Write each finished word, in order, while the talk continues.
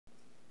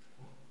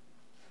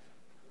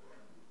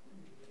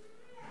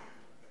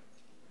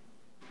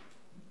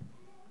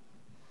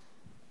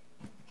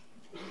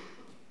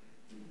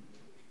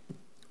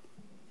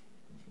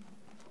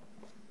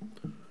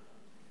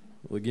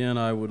again,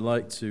 I would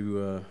like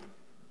to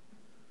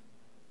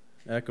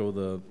echo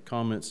the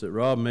comments that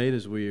Rob made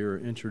as we are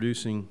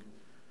introducing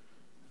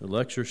the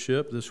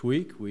lectureship this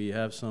week. We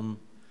have some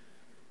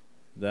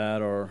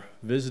that are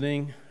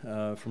visiting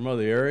from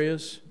other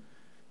areas,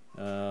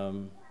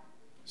 some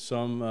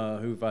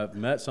who I've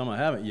met, some I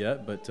haven't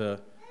yet, but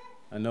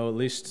I know at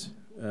least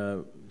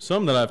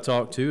some that I've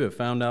talked to have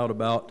found out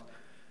about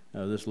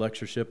this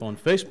lectureship on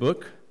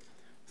Facebook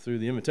through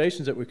the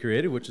invitations that we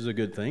created, which is a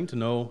good thing to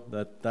know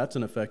that that's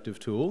an effective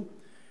tool.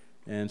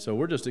 And so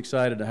we're just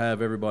excited to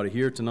have everybody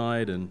here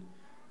tonight, and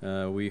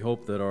we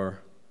hope that our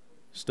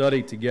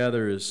study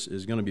together is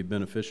going to be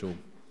beneficial.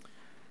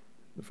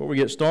 Before we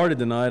get started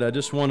tonight, I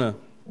just want to,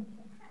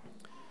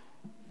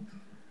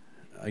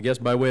 I guess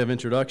by way of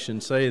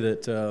introduction, say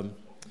that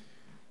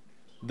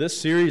this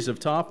series of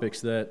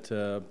topics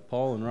that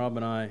Paul and Rob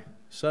and I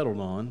settled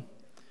on,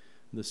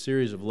 this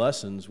series of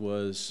lessons,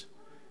 was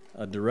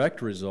a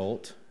direct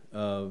result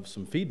of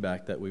some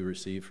feedback that we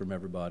received from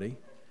everybody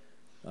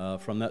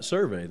from that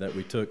survey that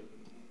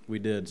we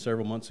did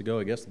several months ago,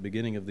 I guess the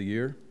beginning of the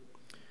year.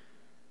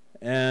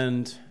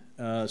 And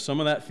some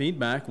of that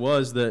feedback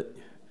was that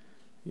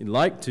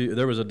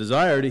there was a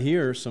desire to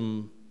hear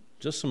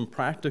just some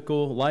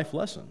practical life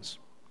lessons.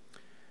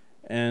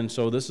 And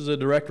so this is a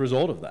direct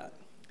result of that.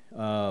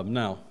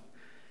 Now,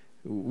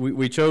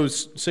 we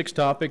chose 6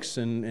 topics,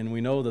 and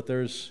we know that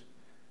there's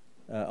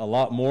a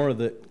lot more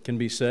that can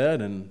be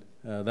said, and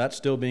that's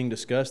still being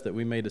discussed, that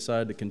we may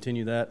decide to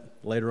continue that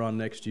later on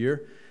next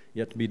year,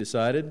 yet to be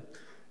decided.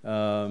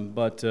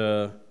 But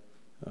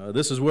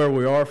this is where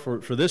we are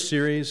for this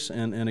series,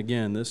 and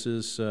again, this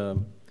is,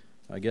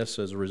 I guess,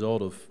 as a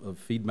result of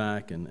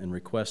feedback and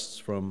requests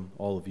from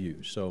all of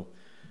you. So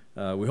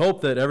we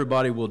hope that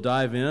everybody will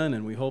dive in,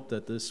 and we hope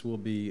that this will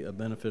be a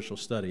beneficial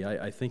study.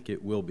 I think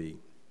it will be.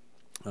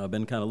 I've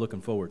been kind of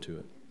looking forward to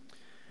it.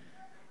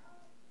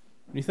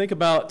 When you think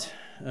about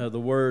the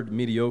word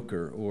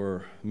mediocre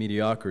or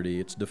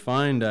mediocrity, it's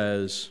defined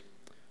as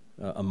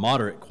a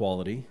moderate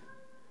quality,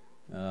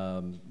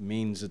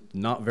 means it's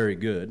not very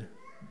good.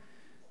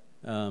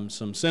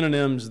 Some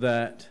synonyms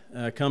that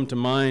come to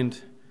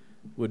mind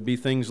would be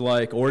things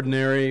like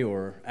ordinary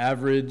or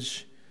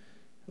average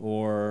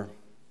or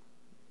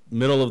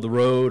middle of the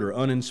road or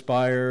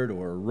uninspired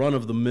or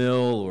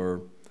run-of-the-mill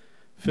or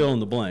fill in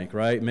the blank,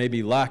 right?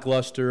 Maybe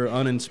lackluster,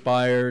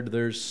 uninspired.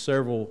 There's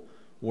several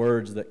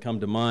words that come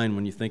to mind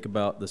when you think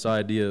about this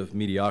idea of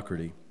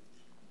mediocrity.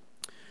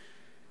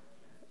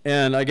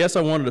 And I guess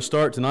I wanted to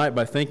start tonight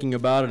by thinking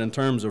about it in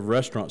terms of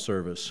restaurant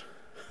service.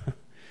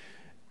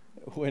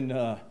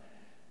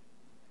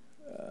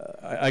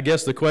 I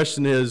guess the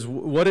question is,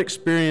 what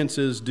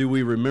experiences do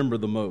we remember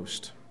the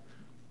most?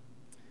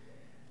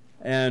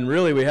 And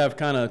really we have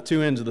kind of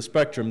 2 ends of the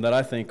spectrum that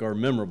I think are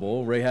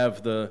memorable. We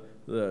have the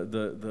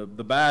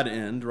bad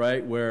end,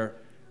 right, where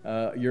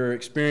your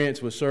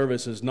experience with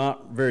service is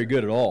not very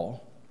good at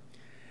all.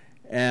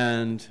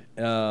 And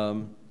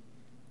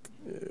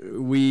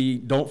we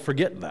don't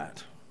forget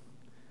that.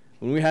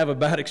 When we have a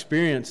bad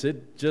experience,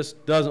 it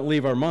just doesn't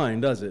leave our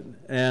mind, does it?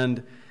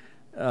 And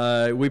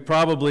we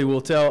probably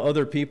will tell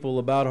other people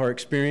about our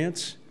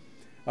experience,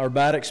 our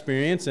bad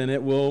experience, and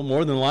it will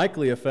more than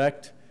likely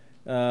affect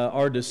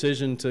our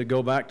decision to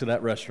go back to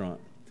that restaurant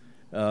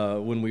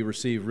when we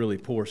receive really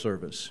poor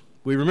service.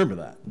 We remember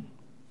that.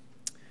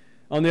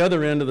 On the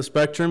other end of the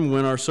spectrum,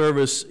 when our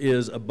service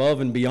is above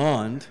and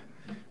beyond,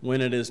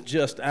 when it is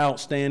just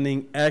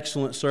outstanding,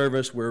 excellent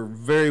service, we're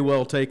very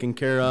well taken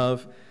care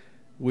of,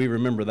 we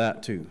remember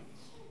that too.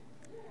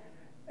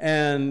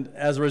 And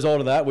as a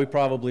result of that, we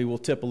probably will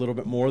tip a little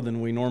bit more than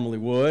we normally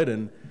would,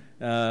 and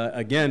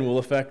again, will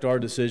affect our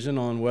decision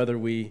on whether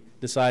we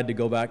decide to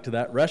go back to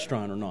that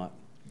restaurant or not.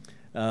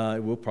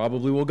 We'll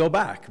probably go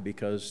back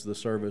because the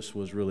service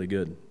was really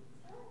good.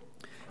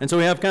 And so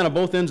we have kind of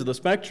both ends of the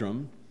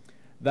spectrum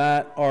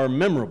that are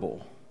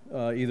memorable,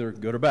 either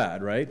good or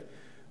bad, right?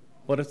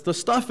 But it's the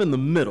stuff in the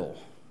middle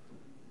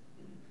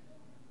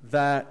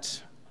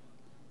that,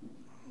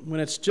 when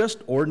it's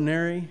just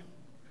ordinary,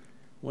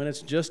 when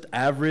it's just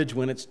average,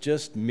 when it's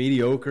just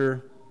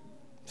mediocre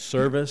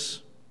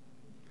service,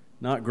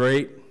 not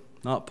great,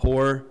 not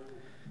poor,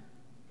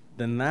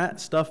 then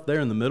that stuff there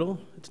in the middle,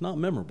 it's not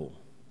memorable.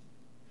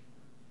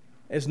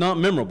 It's not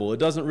memorable. It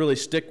doesn't really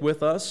stick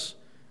with us.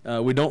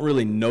 We don't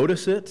really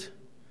notice it.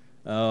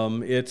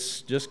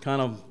 It's just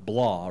kind of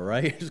blah,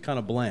 right? It's kind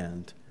of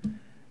bland.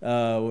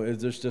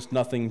 There's just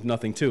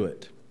nothing to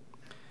it.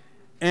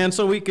 And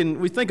so we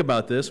think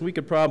about this. We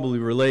could probably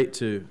relate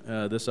to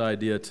this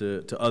idea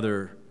to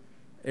other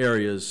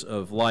areas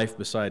of life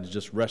besides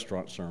just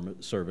restaurant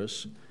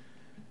service.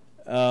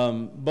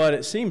 But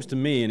it seems to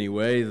me,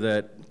 anyway,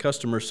 that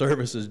customer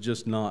service is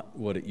just not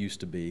what it used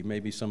to be.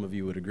 Maybe some of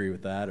you would agree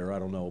with that, or I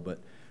don't know, but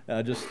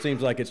it just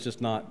seems like it's just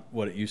not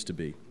what it used to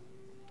be.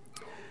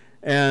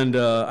 And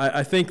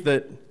I think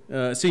that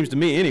it seems to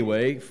me,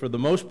 anyway, for the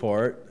most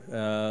part,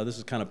 this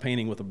is kind of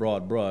painting with a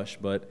broad brush,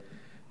 but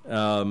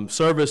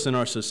service in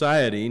our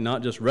society,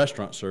 not just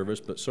restaurant service,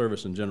 but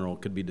service in general,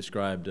 could be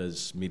described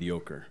as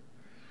mediocre.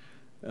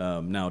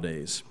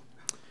 nowadays.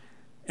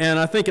 And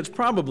I think it's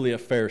probably a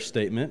fair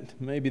statement.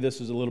 Maybe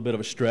this is a little bit of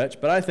a stretch,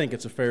 but I think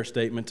it's a fair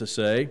statement to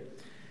say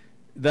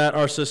that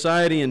our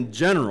society in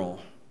general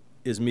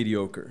is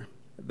mediocre.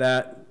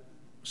 That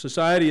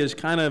society is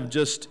kind of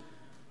just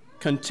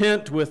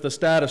content with the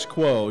status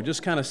quo,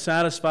 just kind of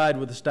satisfied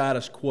with the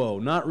status quo,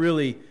 not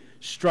really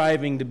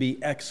striving to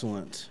be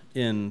excellent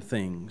in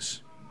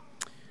things.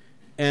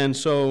 And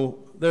so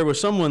there was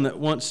someone that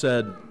once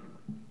said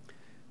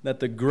that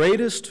the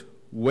greatest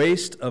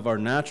waste of our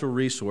natural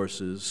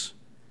resources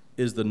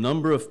is the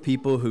number of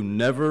people who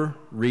never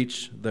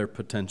reach their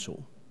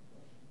potential.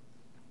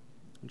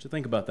 I want you to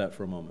think about that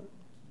for a moment.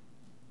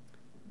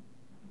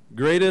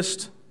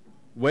 Greatest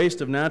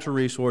waste of natural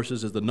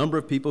resources is the number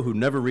of people who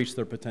never reach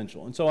their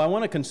potential. And so I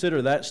want to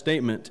consider that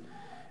statement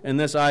and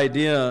this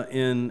idea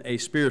in a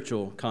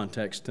spiritual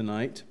context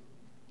tonight.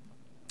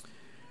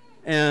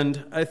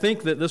 And I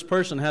think that this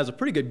person has a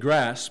pretty good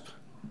grasp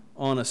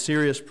on a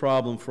serious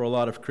problem for a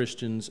lot of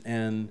Christians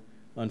and,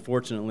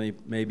 unfortunately,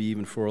 maybe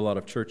even for a lot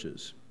of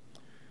churches.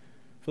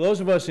 For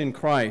those of us in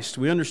Christ,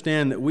 we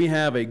understand that we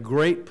have a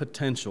great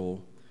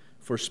potential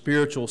for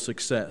spiritual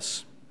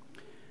success.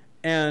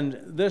 And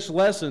this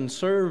lesson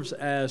serves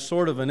as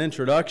sort of an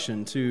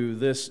introduction to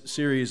this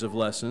series of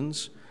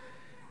lessons.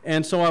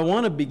 And so I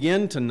want to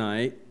begin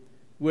tonight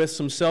with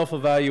some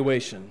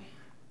self-evaluation.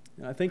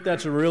 And I think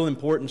that's a real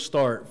important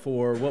start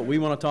for what we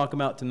want to talk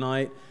about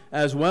tonight,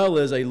 as well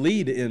as a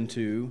lead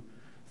into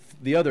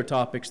the other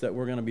topics that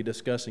we're going to be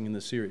discussing in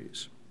this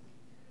series.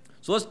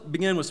 So let's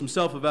begin with some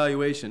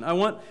self-evaluation. I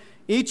want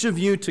each of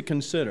you to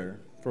consider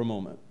for a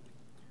moment,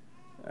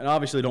 and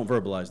obviously don't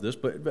verbalize this,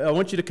 but I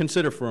want you to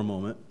consider for a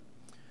moment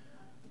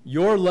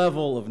your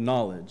level of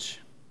knowledge,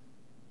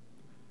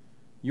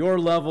 your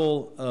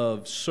level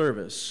of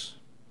service.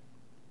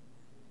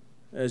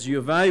 As you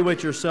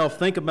evaluate yourself,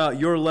 think about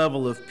your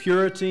level of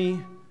purity,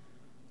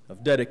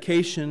 of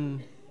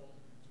dedication,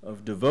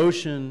 of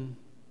devotion,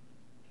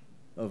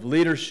 of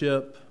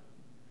leadership,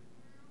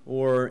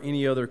 or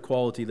any other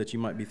quality that you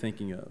might be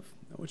thinking of.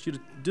 I want you to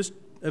just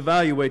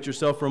evaluate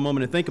yourself for a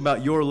moment and think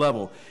about your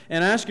level.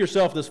 And ask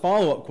yourself this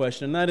follow-up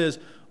question, and that is,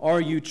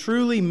 are you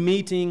truly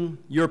meeting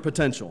your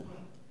potential?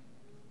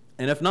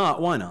 And if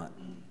not, why not?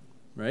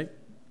 Right?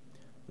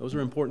 Those are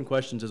important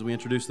questions as we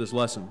introduce this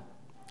lesson.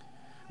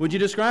 Would you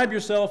describe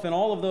yourself in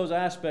all of those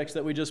aspects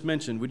that we just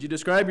mentioned? Would you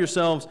describe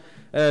yourselves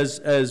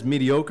as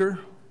mediocre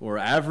or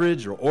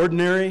average or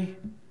ordinary?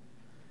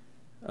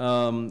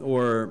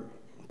 Or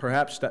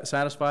perhaps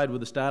satisfied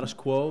with the status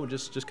quo,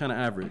 just kind of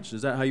average?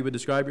 Is that how you would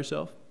describe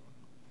yourself?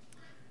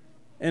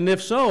 And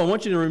if so, I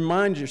want you to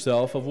remind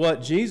yourself of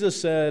what Jesus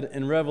said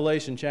in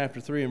Revelation chapter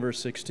 3 and verse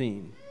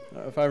 16.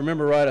 If I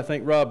remember right, I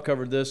think Rob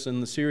covered this in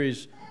the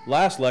series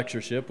last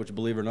lectureship, which,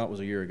 believe it or not, was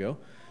a year ago,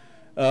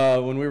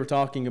 when we were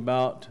talking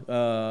about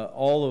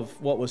all of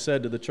what was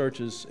said to the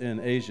churches in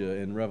Asia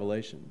in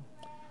Revelation.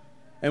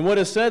 And what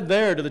is said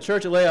there to the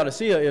church at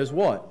Laodicea is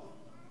what?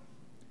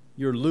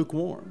 You're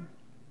lukewarm.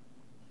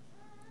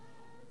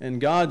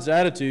 And God's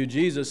attitude,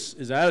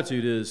 Jesus'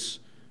 attitude is,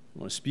 I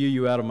want to spew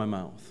you out of my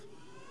mouth.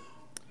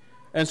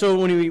 And so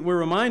when we're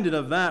reminded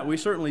of that, we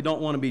certainly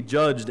don't want to be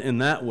judged in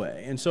that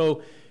way. And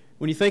so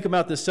when you think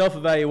about this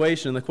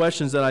self-evaluation, the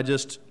questions that I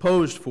just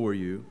posed for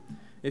you,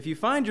 if you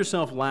find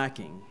yourself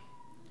lacking,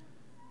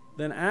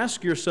 then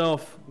ask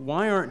yourself,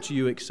 why aren't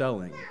you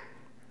excelling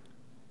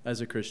as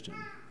a Christian?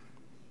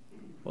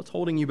 What's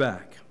holding you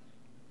back?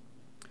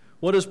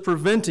 What is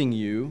preventing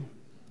you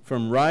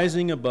from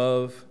rising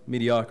above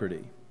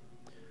mediocrity?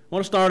 I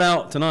want to start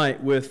out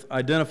tonight with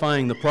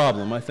identifying the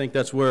problem. I think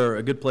that's where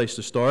a good place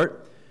to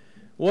start.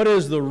 What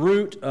is the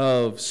root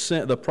of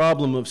sin, the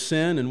problem of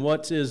sin, and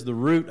what is the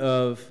root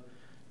of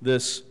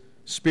this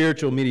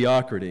spiritual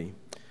mediocrity?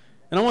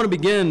 And I want to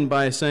begin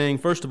by saying,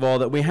 first of all,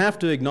 that we have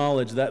to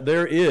acknowledge that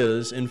there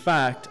is, in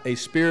fact, a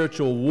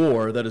spiritual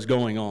war that is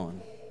going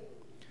on.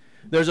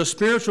 There's a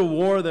spiritual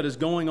war that is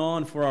going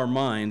on for our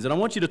minds. And I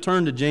want you to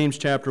turn to James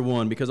chapter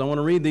 1, because I want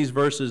to read these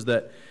verses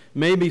that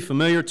may be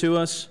familiar to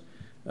us,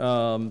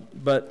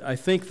 but I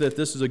think that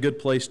this is a good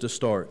place to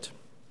start.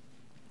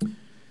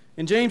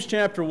 In James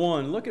chapter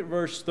 1, look at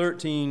verse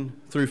 13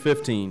 through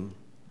 15.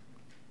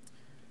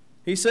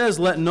 He says,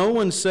 "Let no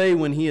one say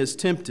when he is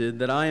tempted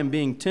that I am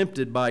being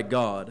tempted by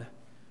God.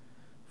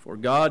 For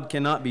God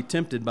cannot be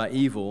tempted by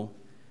evil,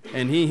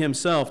 and he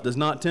himself does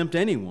not tempt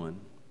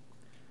anyone.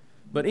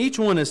 But each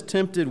one is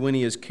tempted when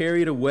he is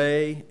carried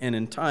away and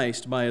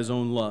enticed by his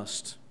own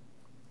lust.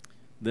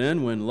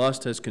 Then, when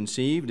lust has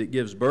conceived, it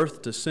gives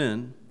birth to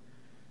sin,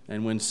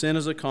 and when sin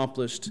is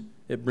accomplished,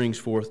 it brings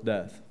forth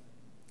death."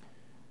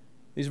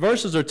 These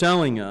verses are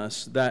telling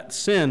us that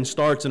sin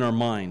starts in our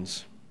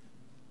minds.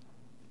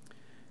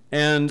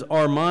 And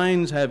our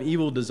minds have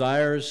evil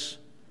desires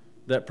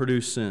that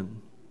produce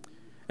sin.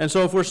 And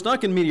so if we're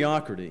stuck in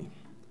mediocrity,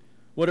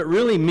 what it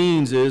really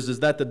means is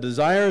that the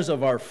desires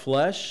of our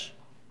flesh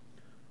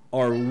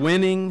are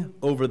winning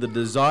over the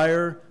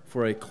desire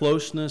for a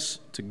closeness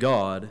to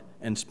God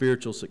and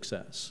spiritual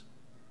success.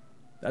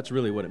 That's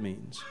really what it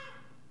means.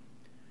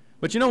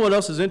 But you know what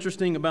else is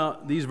interesting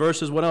about these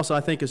verses? What else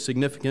I think is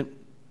significant?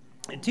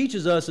 It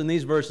teaches us in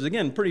these verses,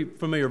 again, pretty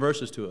familiar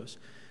verses to us,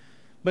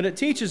 but it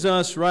teaches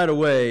us right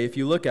away, if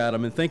you look at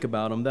them and think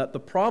about them, that the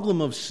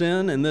problem of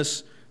sin and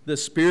this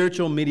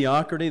spiritual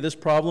mediocrity, this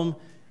problem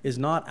is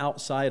not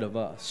outside of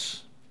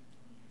us.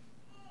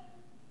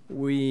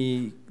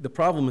 The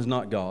problem is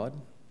not God.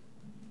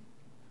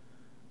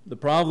 The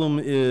problem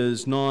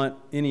is not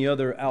any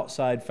other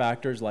outside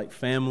factors like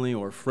family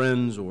or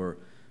friends or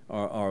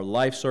our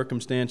life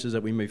circumstances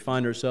that we may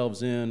find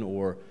ourselves in,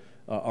 or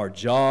our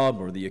job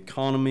or the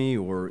economy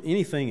or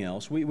anything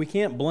else. We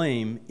can't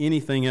blame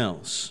anything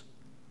else.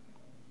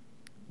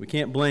 We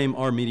can't blame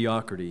our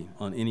mediocrity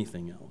on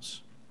anything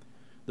else.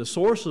 The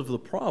source of the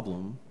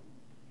problem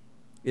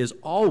is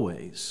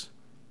always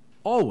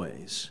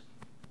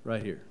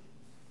right here.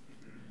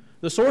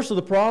 The source of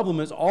the problem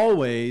is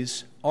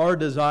always our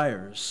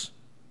desires,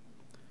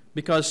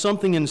 because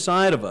something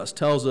inside of us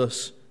tells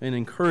us and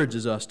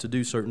encourages us to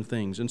do certain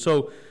things. And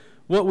so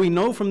what we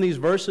know from these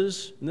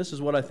verses, and this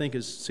is what I think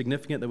is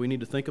significant that we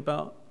need to think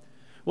about,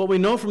 what we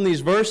know from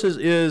these verses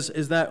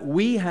is that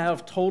we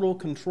have total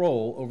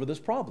control over this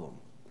problem.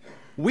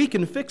 We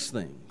can fix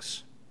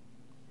things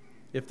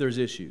if there's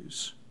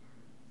issues,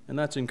 and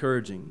that's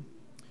encouraging.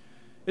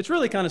 It's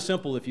really kind of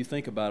simple if you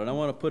think about it. I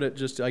want to put it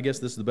just, I guess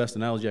this is the best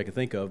analogy I can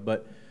think of,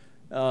 but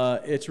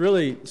it's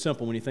really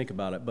simple when you think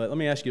about it. But let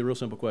me ask you a real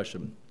simple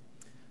question.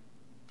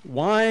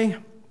 Why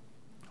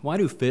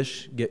do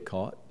fish get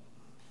caught?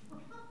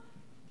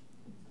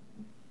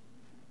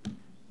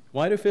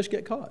 Why do fish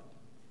get caught?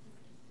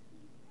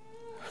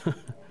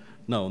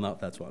 No, not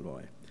that's why.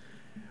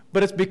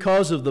 But it's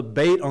because of the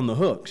bait on the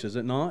hooks, is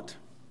it not?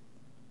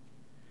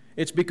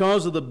 It's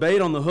because of the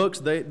bait on the hooks.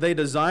 They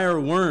desire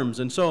worms.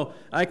 And so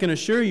I can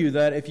assure you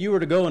that if you were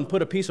to go and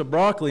put a piece of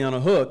broccoli on a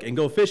hook and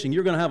go fishing,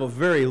 you're going to have a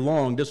very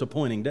long,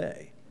 disappointing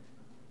day.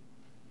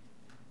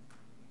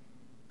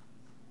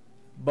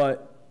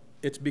 But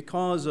it's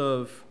because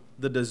of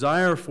the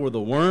desire for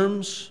the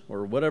worms,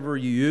 or whatever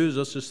you use,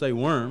 let's just say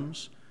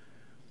worms.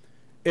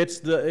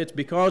 It's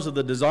because of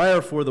the desire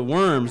for the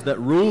worms that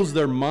rules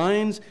their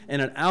minds,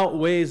 and it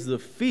outweighs the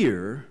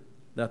fear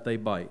that they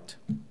bite.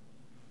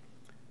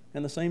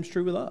 And the same is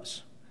true with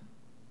us.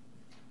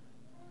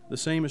 The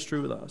same is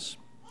true with us.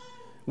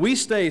 We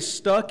stay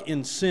stuck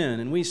in sin,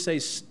 and we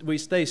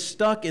stay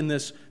stuck in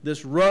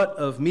this rut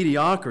of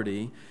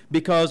mediocrity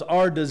because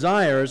our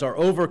desires are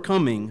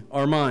overcoming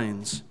our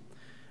minds.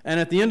 And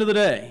at the end of the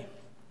day,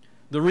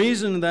 the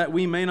reason that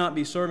we may not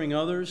be serving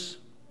others,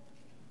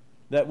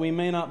 that we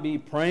may not be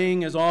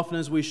praying as often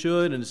as we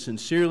should and as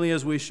sincerely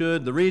as we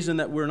should, the reason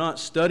that we're not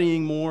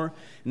studying more,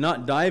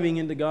 not diving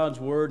into God's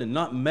Word and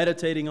not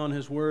meditating on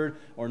His Word,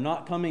 or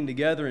not coming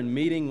together and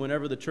meeting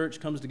whenever the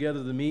church comes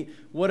together to meet,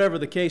 whatever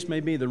the case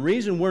may be, the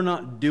reason we're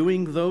not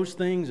doing those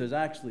things is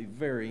actually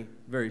very,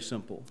 very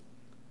simple.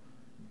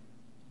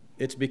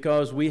 It's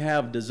because we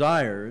have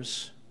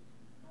desires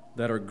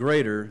that are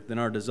greater than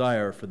our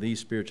desire for these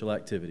spiritual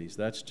activities.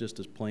 That's just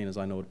as plain as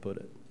I know to put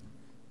it.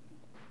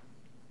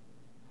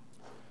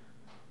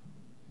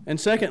 And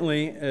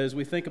secondly, as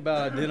we think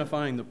about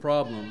identifying the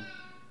problem,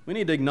 we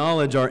need to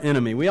acknowledge our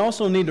enemy. We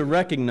also need to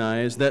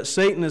recognize that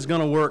Satan is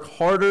going to work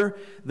harder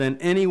than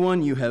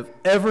anyone you have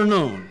ever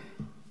known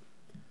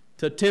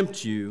to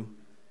tempt you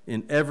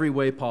in every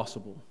way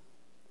possible.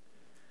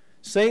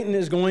 Satan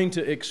is going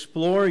to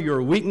explore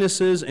your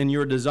weaknesses and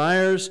your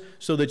desires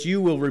so that you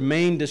will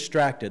remain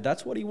distracted.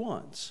 That's what he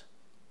wants.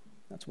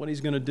 That's what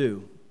he's going to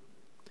do.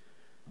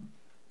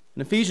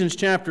 In Ephesians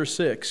chapter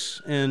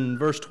 6 and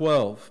verse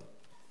 12,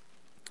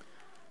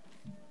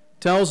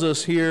 tells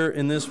us here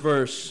in this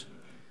verse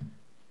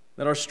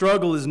that our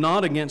struggle is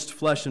not against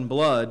flesh and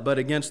blood, but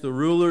against the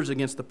rulers,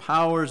 against the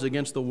powers,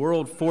 against the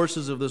world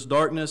forces of this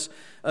darkness,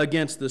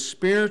 against the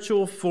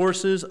spiritual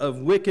forces of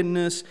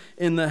wickedness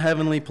in the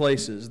heavenly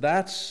places.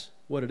 That's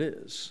what it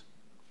is.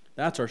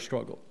 That's our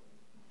struggle.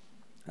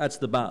 That's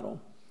the battle.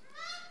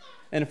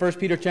 And in 1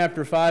 Peter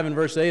chapter 5 and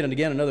verse 8, and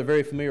again another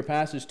very familiar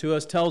passage to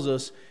us, tells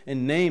us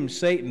and names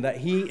Satan that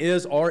he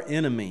is our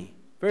enemy.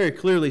 Very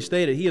clearly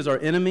stated, he is our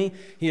enemy,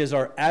 he is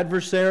our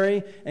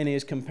adversary, and he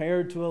is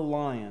compared to a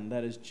lion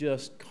that is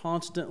just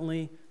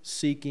constantly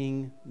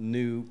seeking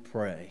new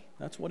prey.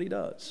 That's what he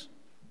does.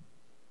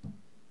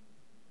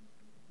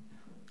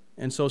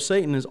 And so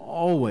Satan is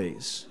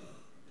always,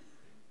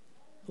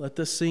 let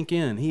this sink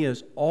in, he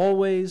is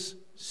always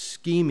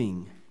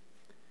scheming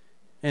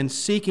and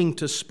seeking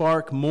to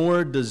spark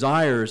more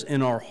desires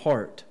in our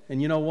heart.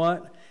 And you know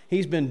what?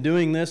 He's been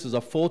doing this as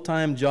a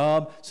full-time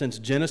job since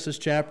Genesis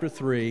chapter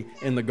 3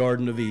 in the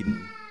Garden of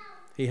Eden.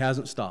 He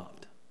hasn't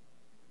stopped.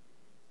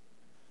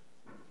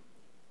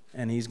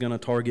 And he's going to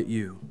target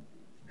you.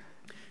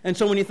 And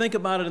so when you think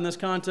about it in this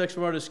context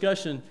of our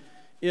discussion,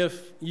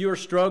 if your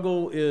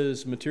struggle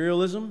is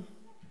materialism,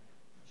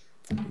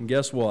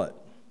 guess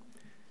what?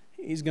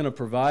 He's going to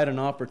provide an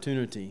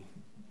opportunity.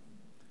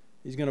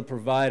 He's going to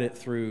provide it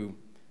through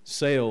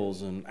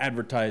sales and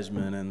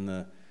advertisement and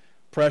the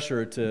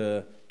pressure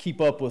to keep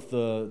up with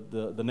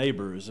the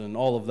neighbors and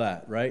all of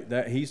that, right?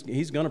 That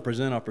he's going to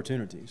present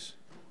opportunities.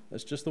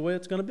 That's just the way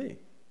it's going to be.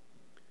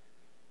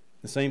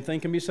 The same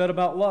thing can be said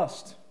about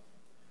lust.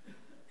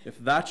 If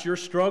that's your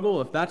struggle,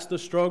 if that's the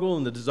struggle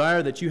and the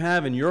desire that you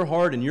have in your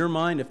heart and your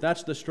mind, if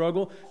that's the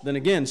struggle, then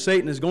again,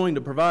 Satan is going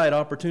to provide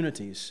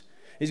opportunities.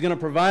 He's going to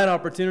provide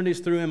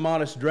opportunities through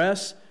immodest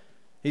dress.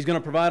 He's going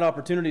to provide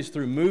opportunities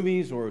through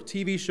movies or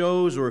TV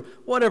shows or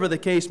whatever the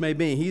case may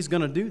be. He's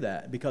going to do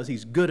that because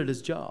he's good at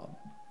his job.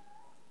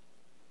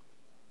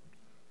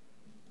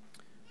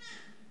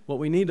 What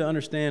we need to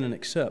understand and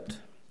accept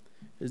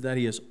is that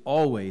he is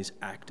always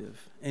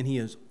active, and he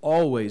is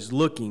always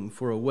looking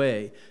for a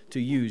way to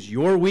use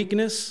your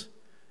weakness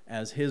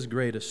as his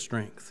greatest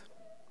strength.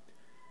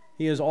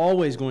 He is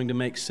always going to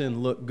make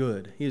sin look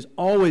good. He is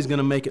always going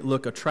to make it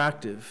look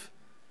attractive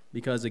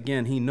because,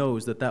 again, he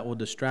knows that that will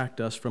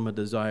distract us from a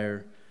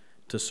desire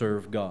to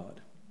serve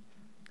God.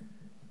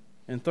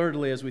 And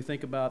thirdly, as we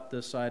think about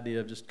this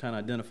idea of just kind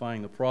of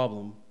identifying the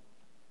problem,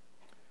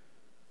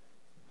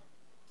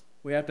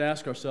 we have to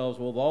ask ourselves,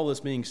 well, with all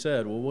this being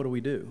said, well, what do we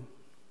do?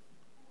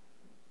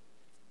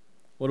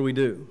 What do we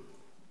do?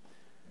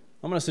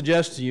 I'm going to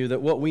suggest to you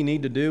that what we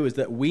need to do is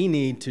that we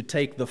need to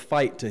take the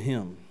fight to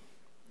him.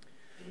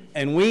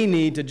 And we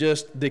need to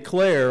just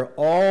declare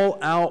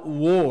all-out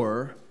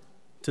war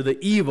to the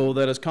evil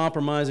that is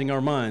compromising our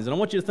minds. And I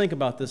want you to think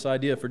about this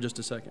idea for just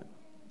a second.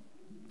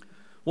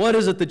 What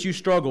is it that you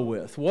struggle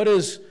with? What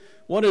is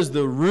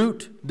the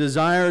root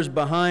desires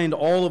behind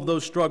all of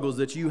those struggles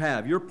that you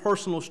have? Your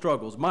personal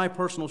struggles, my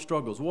personal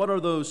struggles. What are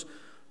those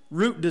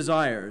root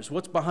desires?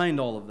 What's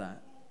behind all of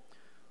that?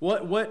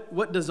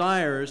 What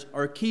desires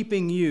are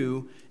keeping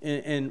you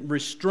and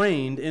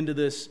restrained into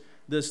this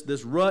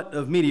rut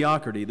of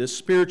mediocrity, this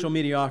spiritual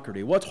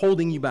mediocrity? What's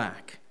holding you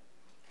back?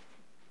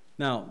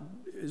 Now,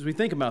 as we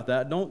think about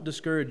that, don't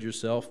discourage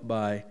yourself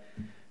by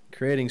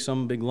creating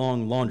some big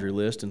long laundry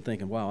list and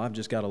thinking, wow, I've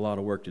just got a lot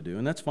of work to do.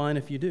 And that's fine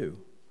if you do.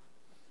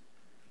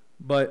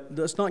 But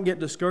let's not get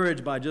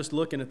discouraged by just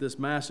looking at this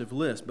massive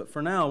list. But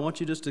for now, I want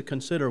you just to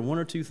consider one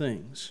or two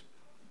things.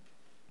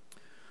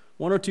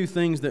 One or two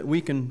things that we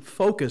can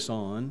focus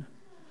on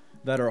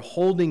that are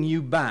holding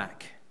you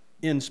back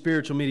in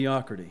spiritual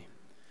mediocrity.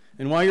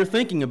 And while you're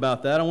thinking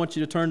about that, I want you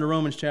to turn to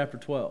Romans chapter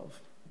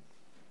 12.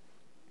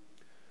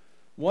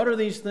 What are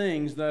these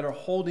things that are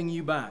holding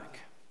you back?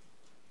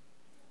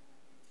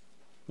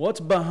 What's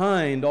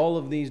behind all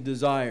of these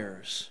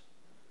desires?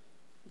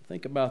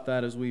 Think about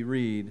that as we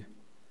read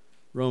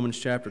Romans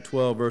chapter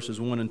 12,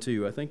 verses 1 and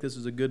 2. I think this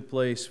is a good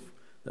place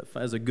that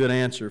has a good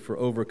answer for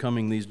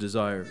overcoming these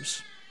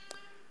desires.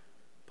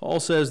 Paul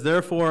says,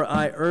 therefore,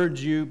 I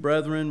urge you,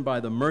 brethren, by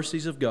the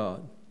mercies of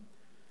God,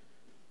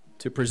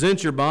 to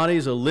present your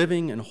bodies a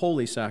living and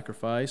holy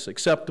sacrifice,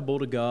 acceptable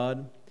to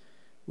God,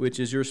 which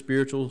is your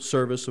spiritual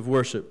service of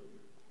worship.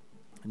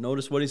 And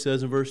notice what he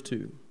says in verse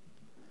 2.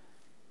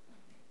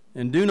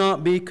 And do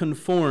not be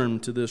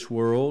conformed to this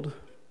world,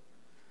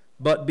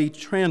 but be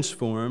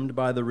transformed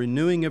by the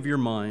renewing of your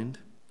mind,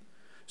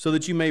 so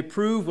that you may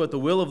prove what the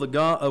will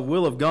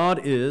of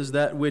God is,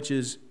 that which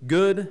is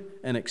good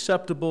and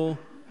acceptable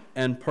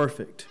and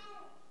perfect.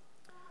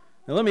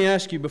 Now let me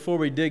ask you, before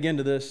we dig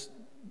into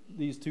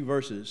these two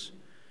verses,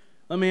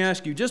 let me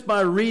ask you, just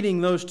by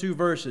reading those two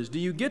verses, do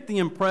you get the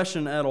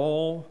impression at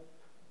all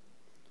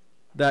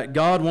that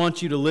God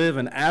wants you to live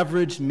an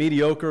average,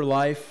 mediocre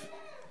life?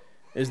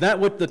 Is that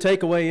what the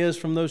takeaway is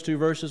from those two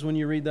verses when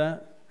you read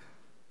that?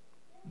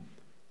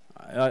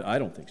 I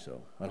don't think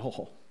so at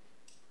all.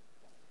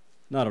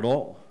 Not at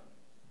all.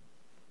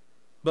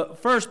 But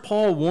first,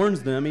 Paul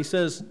warns them. He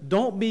says,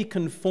 don't be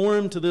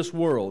conformed to this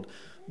world.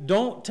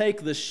 Don't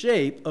take the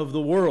shape of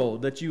the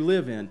world that you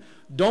live in.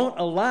 Don't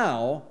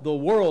allow the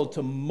world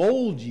to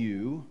mold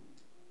you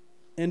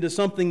into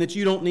something that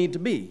you don't need to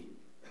be.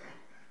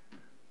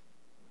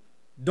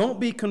 Don't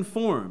be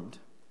conformed.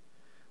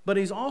 But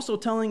he's also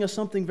telling us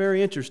something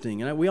very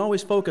interesting. And we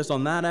always focus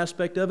on that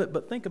aspect of it,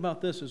 but think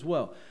about this as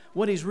well.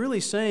 What he's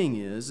really saying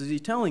is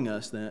he's telling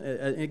us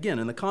that, again,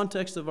 in the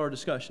context of our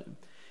discussion,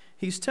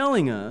 he's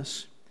telling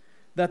us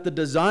that the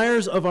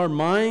desires of our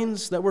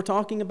minds that we're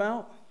talking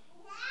about,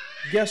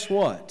 guess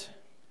what?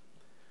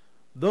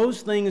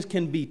 Those things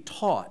can be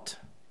taught.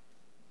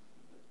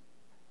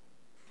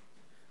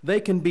 They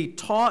can be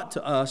taught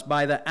to us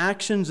by the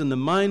actions and the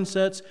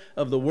mindsets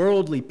of the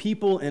worldly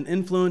people and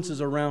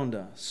influences around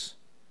us.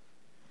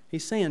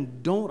 He's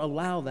saying, don't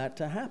allow that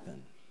to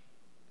happen.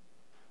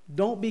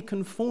 Don't be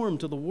conformed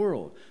to the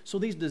world. So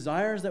these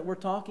desires that we're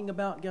talking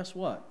about, guess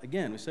what?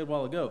 Again, we said a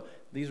while ago,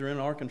 these are in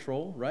our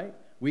control, right?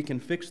 We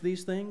can fix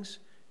these things.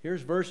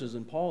 Here's verses,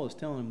 and Paul is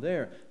telling them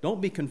there, don't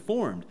be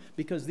conformed,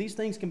 because these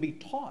things can be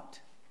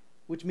taught,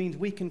 which means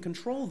we can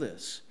control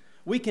this.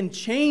 We can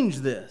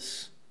change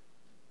this.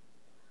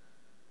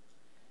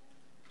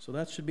 So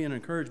that should be an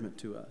encouragement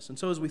to us. And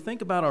so as we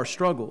think about our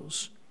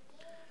struggles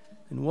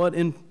and what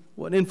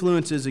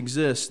influences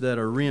exist that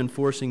are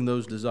reinforcing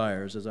those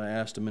desires, as I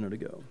asked a minute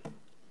ago,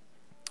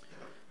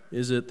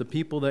 is it the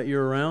people that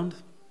you're around?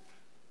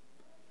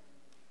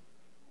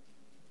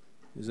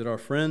 Is it our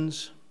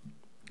friends?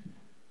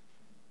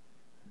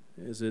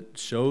 Is it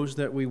shows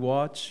that we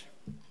watch?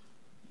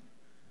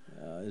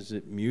 Is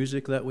it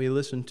music that we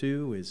listen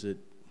to? Is it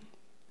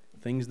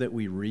things that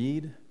we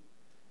read?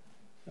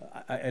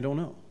 I don't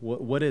know.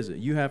 What is it?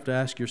 You have to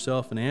ask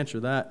yourself and answer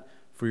that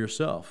for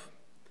yourself.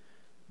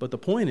 But the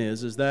point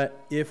is that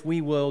if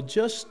we will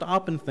just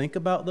stop and think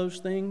about those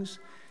things,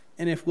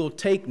 and if we'll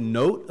take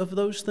note of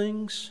those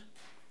things,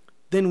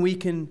 then we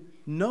can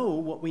know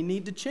what we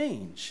need to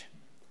change.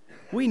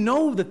 We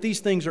know that these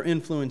things are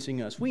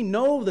influencing us. We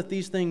know that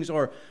these things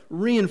are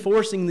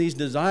reinforcing these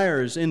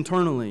desires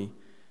internally.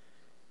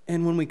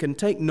 And when we can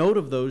take note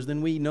of those,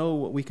 then we know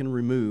what we can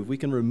remove. We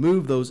can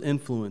remove those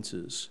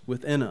influences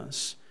within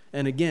us.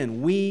 And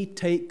again, we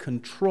take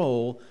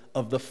control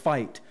of the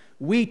fight.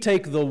 We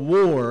take the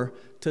war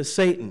to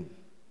Satan.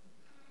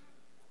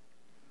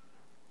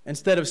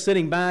 Instead of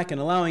sitting back and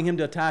allowing him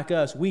to attack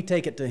us, we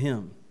take it to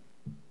him.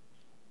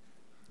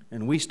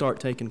 And we start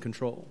taking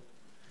control.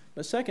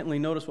 But secondly,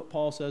 notice what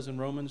Paul says in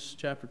Romans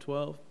chapter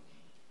 12.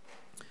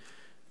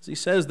 He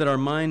says that our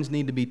minds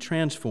need to be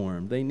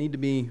transformed. They need to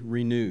be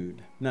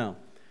renewed. Now,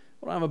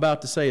 what I'm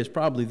about to say is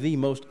probably the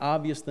most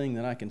obvious thing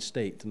that I can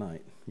state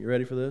tonight. You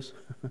ready for this?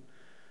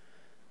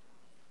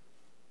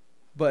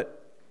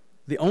 But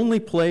the only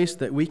place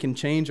that we can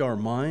change our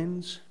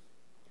minds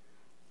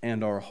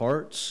and our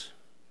hearts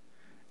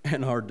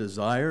and our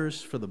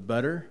desires for the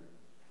better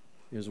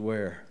is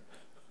where?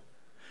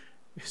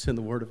 It's in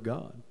the Word of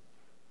God.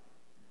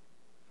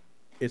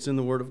 It's in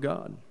the Word of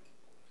God.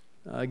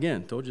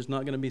 Again, told you it's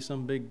not going to be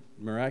some big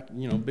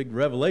big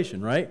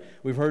revelation, right?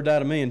 We've heard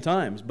that a million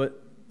times,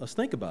 but let's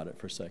think about it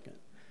for a second.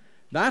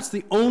 That's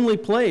the only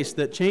place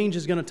that change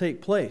is going to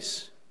take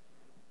place.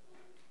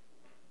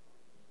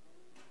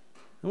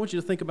 I want you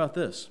to think about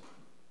this.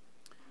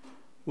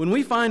 When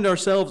we find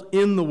ourselves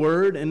in the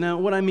Word, and now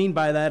what I mean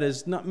by that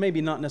is maybe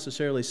not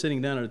necessarily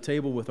sitting down at a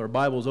table with our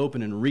Bibles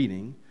open and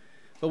reading,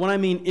 but when I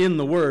mean in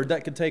the Word,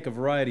 that could take a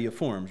variety of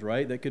forms,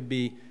 right? That could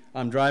be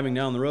I'm driving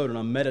down the road and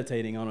I'm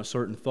meditating on a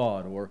certain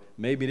thought, or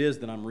maybe it is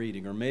that I'm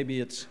reading, or maybe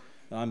it's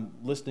I'm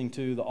listening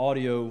to the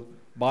audio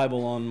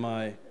Bible on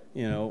my,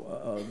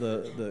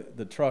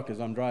 the truck as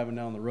I'm driving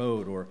down the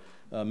road, or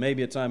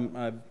maybe it's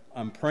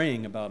I'm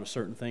praying about a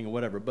certain thing or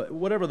whatever. But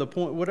whatever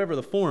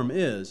the form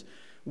is,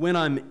 when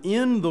I'm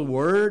in the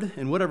Word,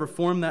 in whatever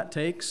form that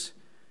takes,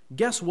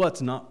 guess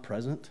what's not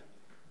present?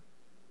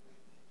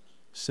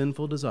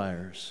 Sinful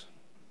desires.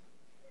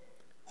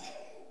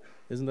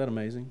 Isn't that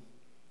amazing?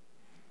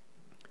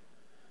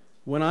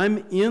 When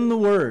I'm in the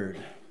Word,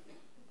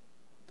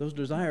 those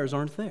desires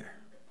aren't there.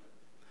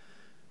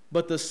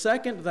 But the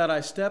second that I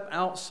step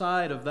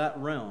outside of that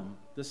realm,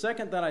 the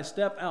second that I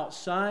step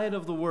outside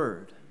of the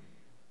Word,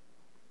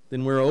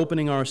 then we're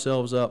opening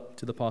ourselves up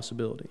to the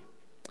possibility.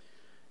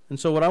 And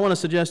so what I want to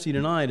suggest to you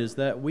tonight is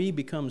that we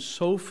become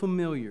so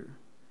familiar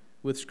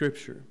with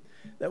Scripture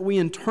that we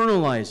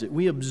internalize it,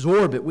 we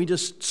absorb it, we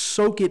just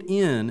soak it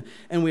in,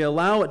 and we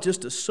allow it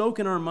just to soak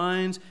in our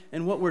minds,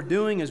 and what we're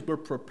doing is we're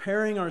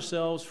preparing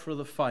ourselves for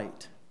the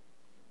fight.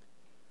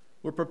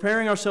 We're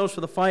preparing ourselves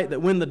for the fight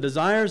that when the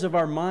desires of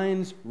our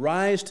minds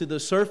rise to the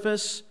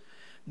surface,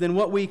 then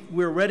what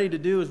we're ready to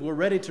do is we're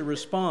ready to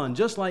respond,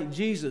 just like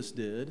Jesus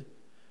did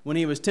when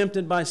he was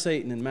tempted by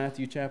Satan in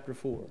Matthew chapter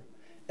 4.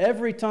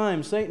 Every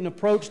time Satan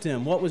approached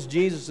him, what was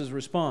Jesus'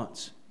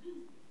 response?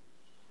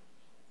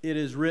 It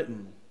is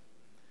written.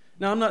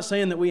 Now, I'm not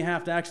saying that we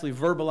have to actually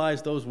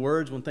verbalize those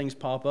words when things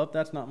pop up.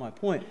 That's not my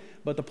point.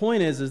 But the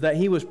point is that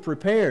he was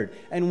prepared,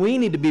 and we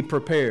need to be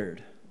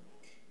prepared.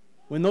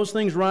 When those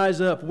things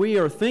rise up, we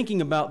are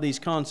thinking about these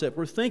concepts.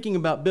 We're thinking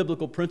about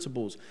biblical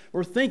principles.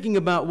 We're thinking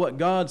about what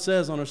God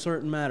says on a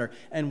certain matter,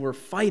 and we're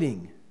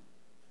fighting.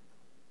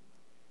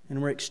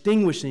 And we're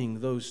extinguishing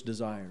those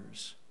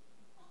desires.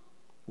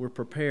 We're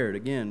prepared,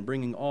 again,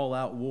 bringing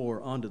all-out war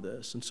onto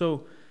this. And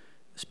so,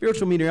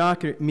 spiritual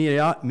mediocrity,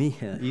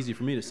 easy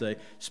for me to say,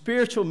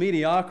 spiritual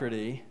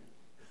mediocrity,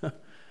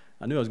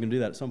 I knew I was going to do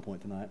that at some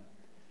point tonight,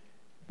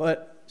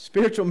 but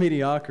spiritual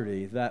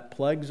mediocrity that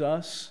plagues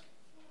us,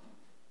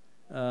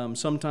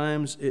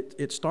 sometimes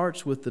it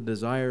starts with the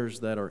desires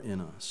that are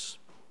in us.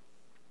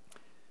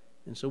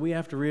 And so we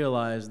have to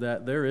realize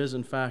that there is,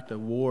 in fact, a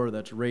war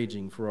that's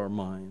raging for our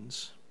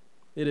minds.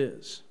 It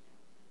is.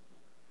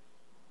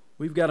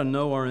 We've got to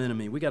know our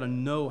enemy. We've got to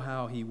know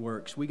how he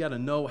works. We've got to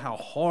know how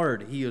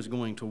hard he is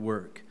going to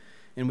work.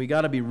 And we've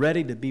got to be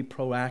ready to be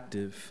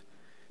proactive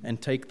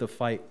and take the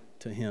fight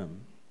to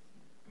him.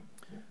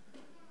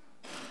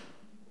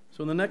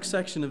 So in the next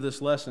section of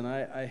this lesson,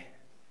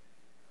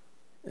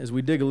 as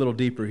we dig a little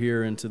deeper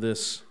here into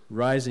this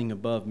rising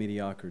above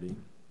mediocrity,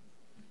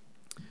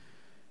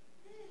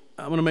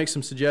 I'm going to make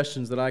some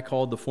suggestions that I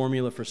called the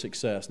formula for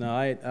success. Now,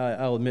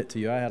 I'll admit to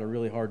you, I had a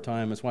really hard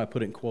time. That's why I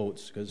put it in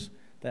quotes, because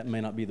that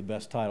may not be the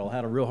best title. I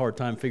had a real hard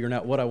time figuring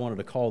out what I wanted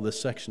to call this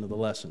section of the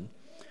lesson.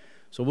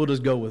 So we'll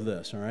just go with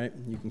this, all right?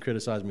 You can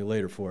criticize me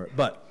later for it.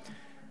 But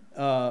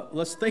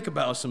let's think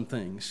about some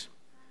things.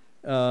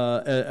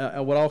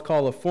 what I'll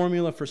call a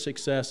formula for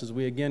success as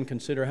we again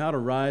consider how to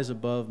rise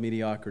above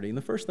mediocrity. And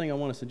the first thing I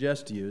want to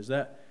suggest to you is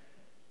that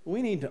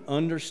we need to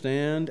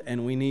understand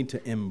and we need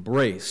to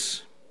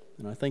embrace,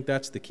 and I think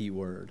that's the key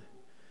word.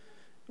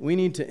 We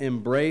need to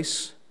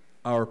embrace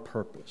our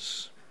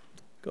purpose.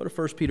 Go to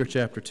 1 Peter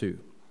chapter 2.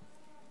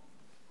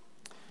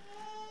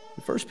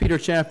 1 Peter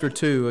chapter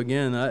 2,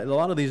 again, a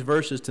lot of these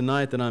verses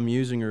tonight that I'm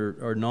using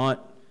are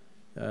not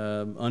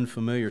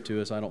unfamiliar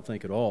to us, I don't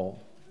think at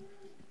all.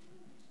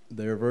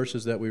 They're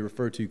verses that we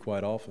refer to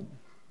quite often.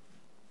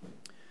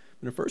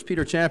 But in 1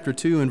 Peter chapter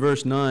 2 and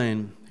verse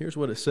 9, here's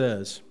what it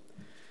says.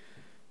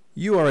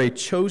 You are a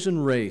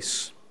chosen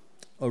race,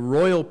 a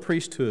royal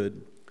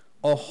priesthood,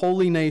 a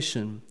holy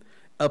nation,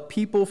 a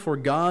people for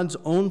God's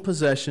own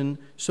possession,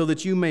 so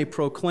that you may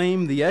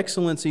proclaim the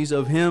excellencies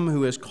of Him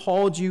who has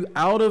called you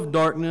out of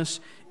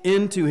darkness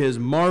into His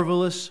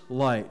marvelous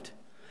light.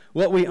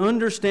 What we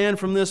understand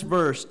from this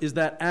verse is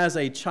that as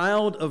a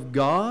child of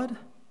God,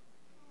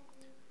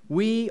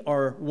 we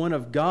are one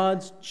of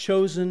God's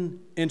chosen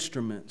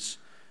instruments.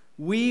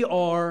 We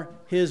are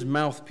His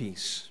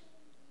mouthpiece.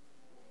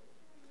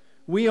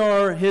 We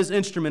are His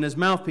instrument, His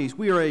mouthpiece.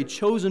 We are a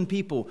chosen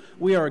people.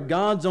 We are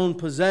God's own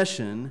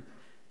possession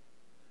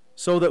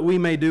so that we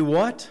may do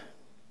what?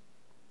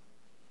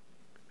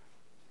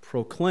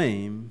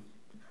 Proclaim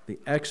the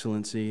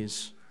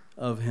excellencies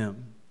of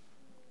Him.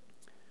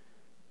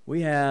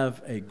 We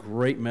have a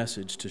great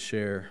message to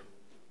share.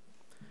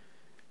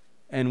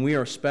 And we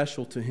are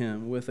special to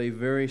Him with a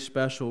very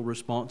special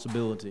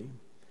responsibility.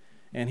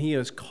 And He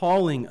is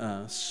calling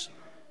us,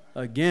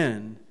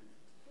 again,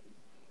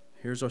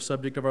 here's our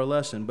subject of our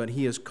lesson, but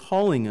He is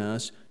calling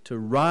us to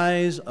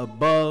rise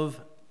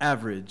above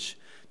average,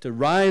 to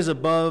rise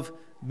above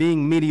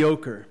being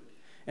mediocre.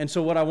 And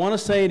so what I want to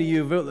say to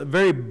you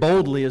very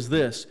boldly is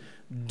this: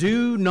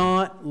 do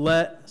not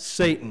let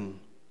Satan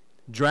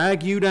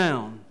drag you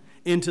down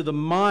into the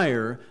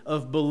mire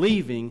of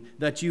believing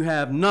that you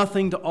have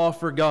nothing to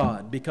offer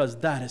God, because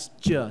that is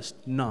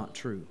just not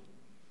true.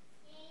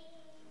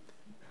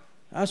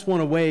 That's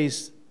one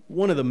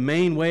of the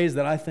main ways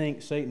that I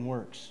think Satan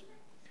works.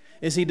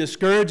 Is he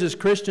discourages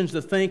Christians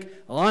to think,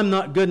 well, I'm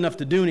not good enough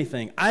to do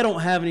anything. I don't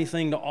have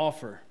anything to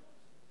offer.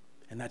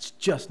 And that's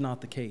just not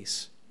the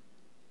case.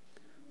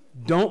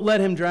 Don't let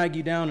him drag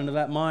you down into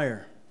that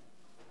mire.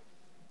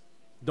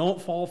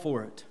 Don't fall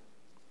for it.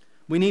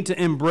 We need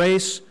to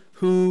embrace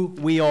who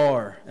we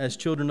are as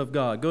children of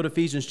God. Go to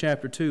Ephesians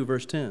chapter 2,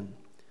 verse 10.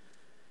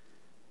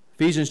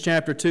 Ephesians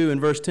chapter 2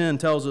 and verse 10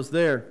 tells us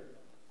there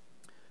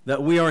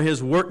that we are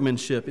His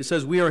workmanship. It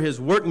says we are His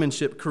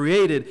workmanship,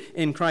 created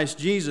in Christ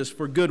Jesus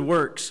for good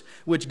works,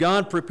 which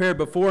God prepared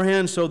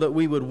beforehand so that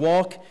we would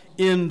walk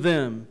in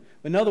them.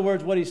 In other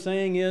words, what he's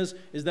saying is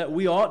that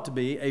we ought to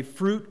be a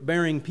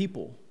fruit-bearing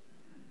people.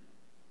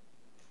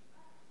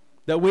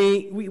 That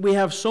we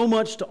have so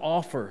much to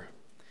offer.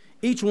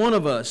 Each one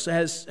of us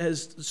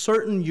has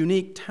certain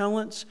unique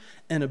talents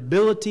and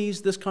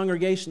abilities. This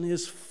congregation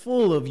is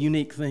full of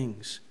unique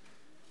things.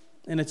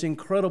 And it's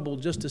incredible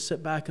just to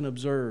sit back and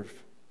observe.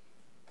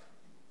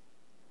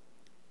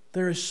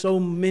 There are so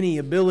many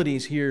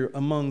abilities here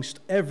amongst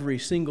every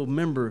single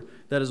member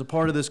that is a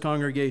part of this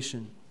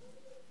congregation.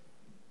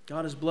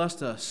 God has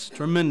blessed us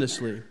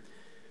tremendously.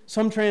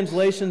 Some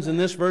translations in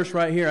this verse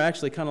right here, I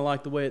actually kind of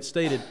like the way it's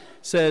stated,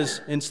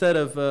 says, instead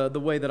of the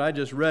way that I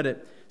just read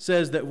it,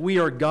 says that we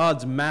are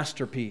God's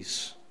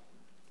masterpiece.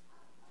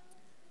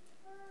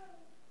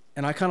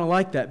 And I kind of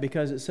like that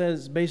because it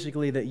says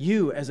basically that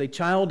you, as a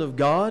child of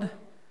God,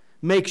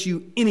 makes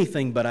you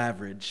anything but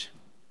average.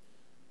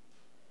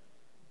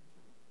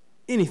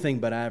 Anything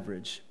but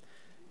average.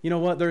 You know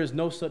what? There is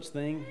no such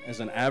thing as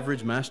an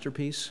average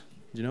masterpiece.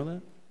 Did you know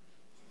that?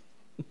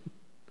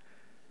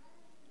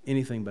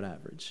 Anything but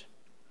average.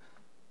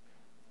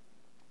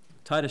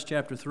 Titus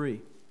chapter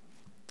 3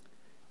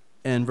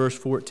 and verse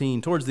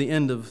 14. Towards the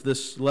end of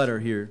this letter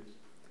here,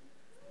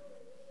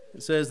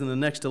 it says in the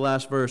next to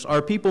last verse,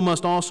 our people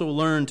must also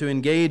learn to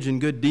engage in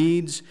good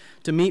deeds,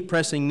 to meet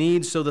pressing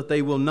needs so that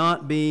they will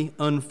not be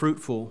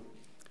unfruitful.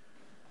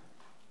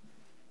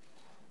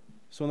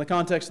 So in the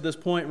context of this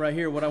point right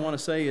here, what I want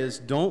to say is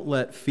don't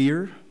let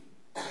fear,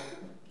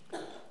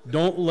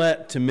 don't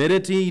let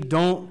timidity,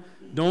 don't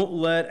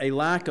let a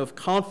lack of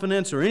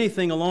confidence or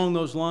anything along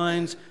those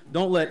lines,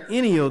 don't let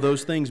any of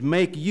those things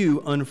make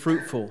you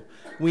unfruitful.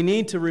 We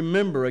need to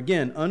remember,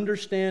 again,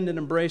 understand and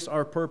embrace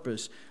our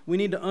purpose. We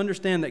need to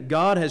understand that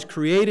God has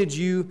created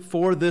you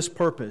for this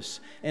purpose.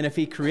 And if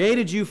He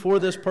created you for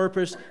this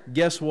purpose,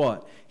 guess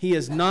what? He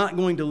is not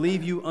going to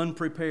leave you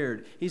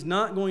unprepared. He's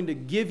not going to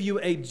give you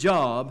a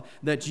job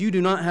that you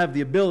do not have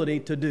the ability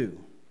to do.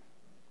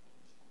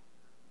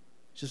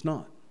 It's just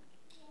not.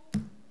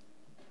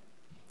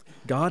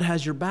 God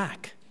has your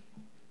back.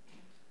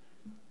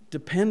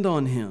 Depend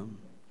on Him.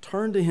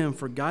 Turn to Him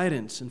for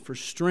guidance and for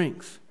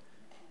strength.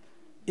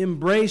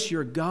 Embrace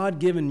your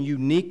God-given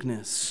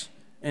uniqueness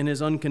and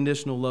His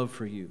unconditional love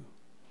for you.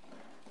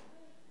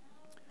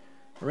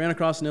 I ran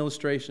across an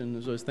illustration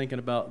as I was thinking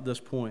about this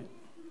point.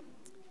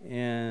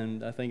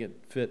 and I think it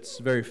fits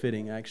very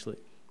fitting, actually.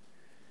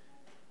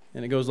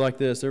 And it goes like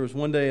this. There was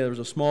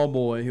a small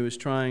boy who was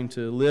trying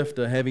to lift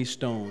a heavy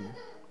stone,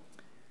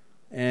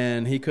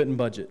 and he couldn't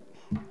budge it.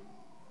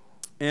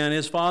 And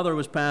his father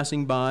was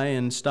passing by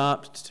and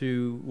stopped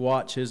to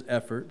watch his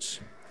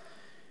efforts.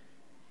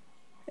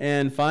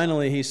 And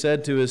finally he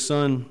said to his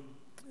son,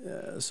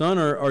 "Son,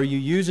 are you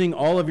using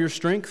all of your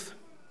strength?"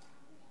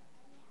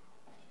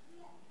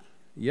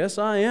 "Yes,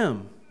 I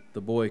am,"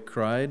 the boy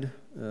cried,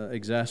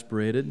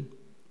 exasperated.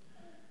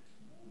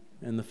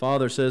 And the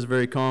father says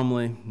very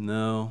calmly,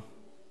 "No,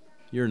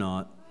 you're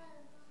not.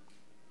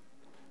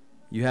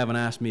 You haven't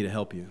asked me to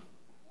help you."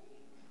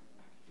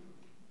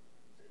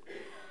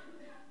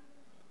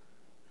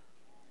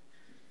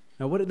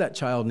 Now, what did that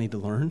child need to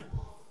learn?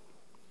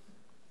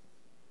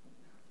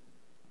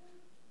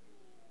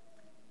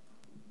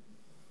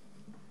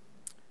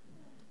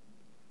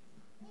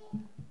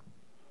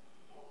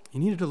 He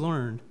needed to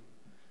learn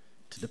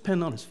to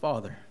depend on his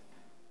father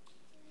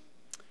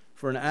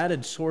for an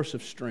added source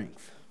of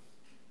strength.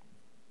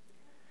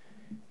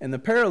 And the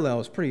parallel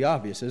is pretty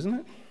obvious, isn't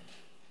it?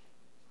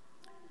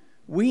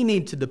 We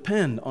need to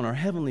depend on our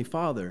Heavenly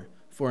Father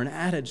for an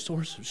added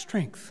source of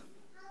strength.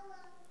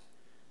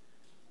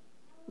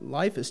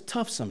 Life is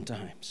tough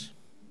sometimes,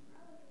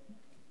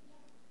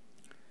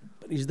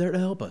 but He's there to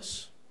help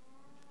us.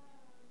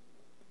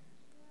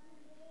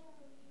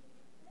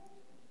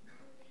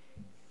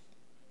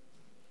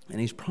 And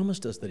He's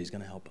promised us that He's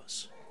going to help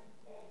us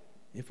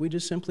if we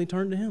just simply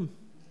turn to Him.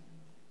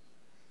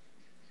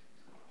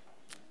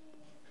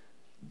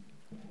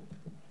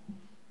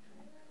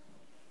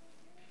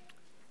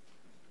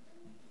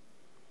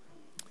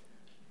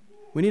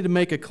 We need to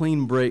make a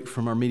clean break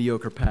from our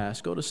mediocre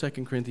past. Go to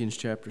 2 Corinthians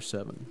chapter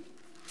 7.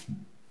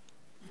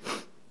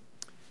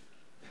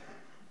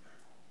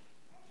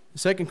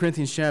 2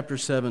 Corinthians chapter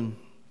 7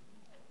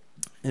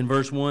 in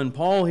verse 1,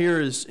 Paul here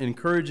is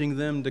encouraging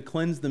them to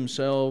cleanse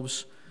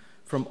themselves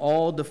from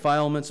all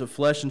defilements of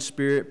flesh and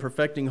spirit,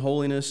 perfecting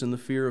holiness in the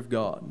fear of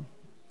God.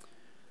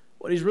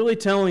 What he's really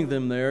telling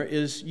them there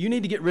is you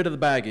need to get rid of the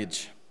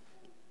baggage.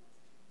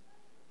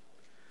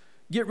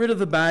 Get rid of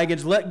the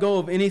baggage. Let go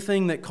of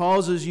anything that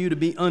causes you to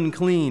be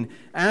unclean.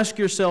 Ask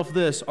yourself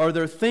this: are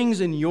there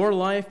things in your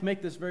life,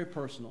 make this very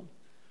personal,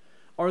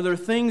 are there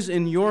things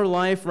in your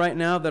life right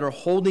now that are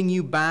holding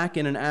you back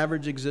in an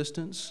average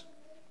existence?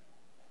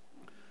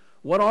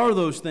 What are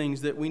those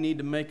things that we need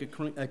to make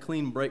a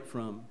clean break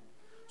from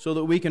so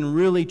that we can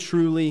really,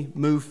 truly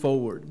move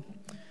forward?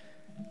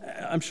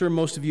 I'm sure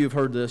most of you have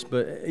heard this,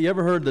 but you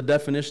ever heard the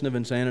definition of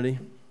insanity?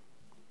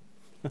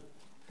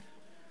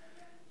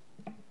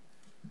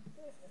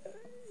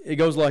 It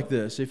goes like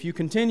this: if you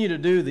continue to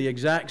do the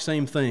exact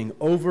same thing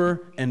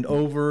over and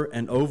over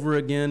and over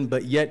again,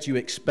 but yet you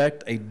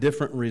expect a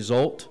different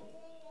result,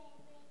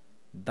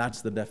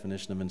 that's the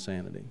definition of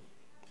insanity.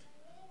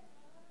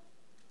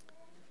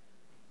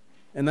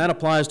 And that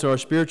applies to our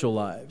spiritual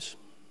lives.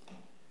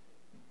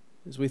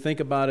 As we think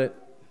about it,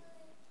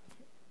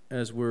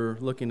 as we're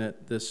looking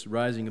at this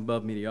rising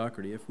above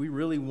mediocrity, if we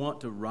really want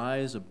to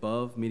rise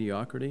above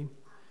mediocrity,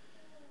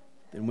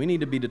 then we need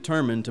to be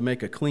determined to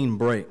make a clean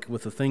break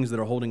with the things that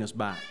are holding us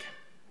back.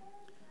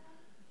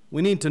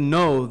 We need to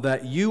know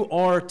that you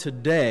are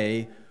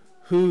today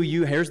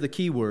here's the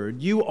key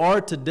word, you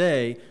are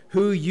today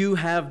who you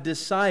have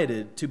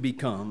decided to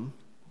become.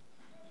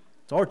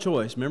 It's our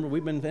choice. Remember,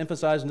 we've been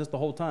emphasizing this the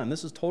whole time.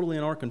 This is totally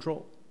in our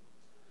control.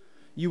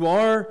 You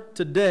are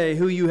today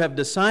who you have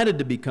decided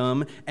to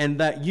become, and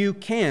that you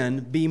can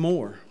be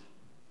more.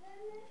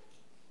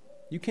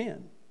 You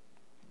can.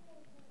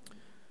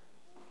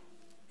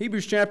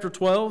 Hebrews chapter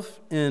 12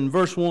 and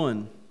verse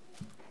 1,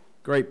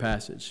 great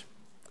passage.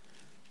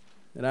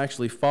 It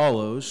actually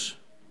follows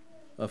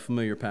a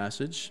familiar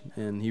passage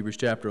in Hebrews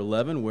chapter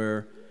 11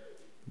 where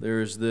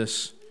there's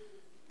this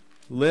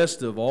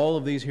list of all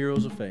of these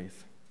heroes of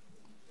faith.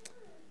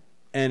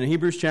 And in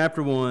Hebrews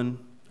chapter 12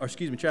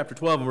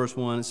 and verse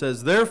 1, it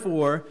says,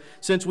 "Therefore,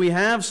 since we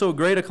have so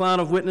great a cloud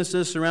of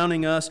witnesses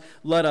surrounding us,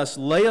 let us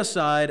lay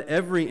aside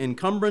every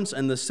encumbrance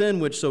and the sin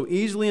which so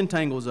easily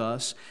entangles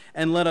us,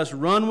 and let us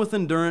run with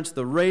endurance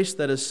the race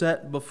that is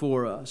set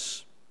before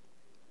us."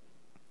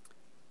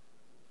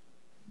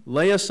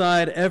 Lay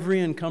aside every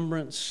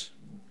encumbrance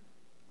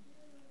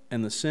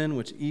and the sin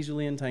which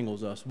easily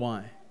entangles us.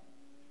 Why?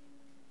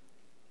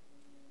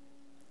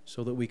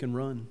 So that we can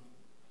run.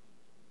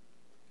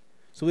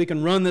 So we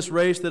can run this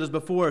race that is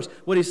before us.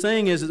 What he's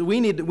saying is that we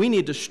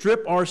need to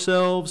strip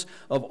ourselves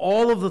of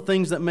all of the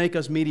things that make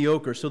us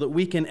mediocre so that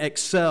we can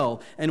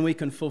excel and we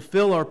can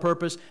fulfill our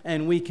purpose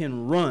and we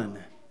can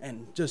run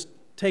and just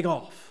take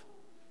off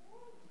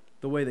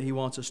the way that he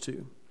wants us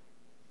to.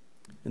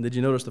 And did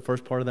you notice the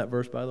first part of that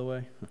verse, by the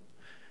way?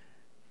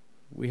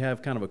 We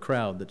have kind of a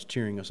crowd that's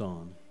cheering us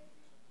on.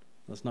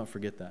 Let's not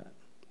forget that.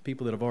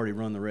 People that have already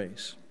run the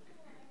race.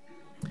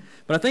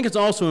 But I think it's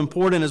also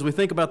important as we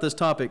think about this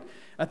topic,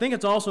 I think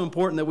it's also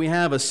important that we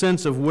have a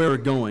sense of where we're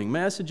going.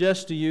 May I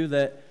suggest to you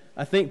that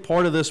I think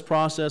part of this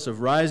process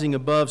of rising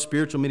above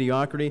spiritual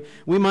mediocrity,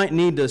 we might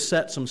need to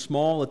set some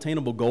small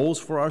attainable goals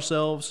for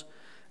ourselves.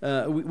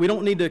 We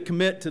don't need to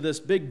commit to this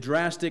big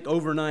drastic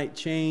overnight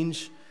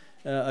change.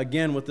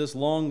 Again, with this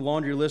long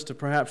laundry list of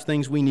perhaps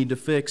things we need to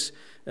fix.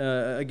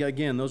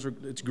 Again,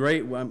 it's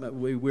great.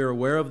 We're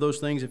aware of those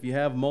things. If you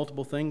have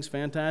multiple things,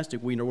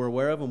 fantastic. We're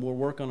aware of them. We'll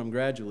work on them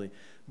gradually.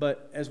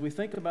 But as we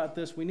think about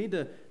this,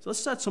 let's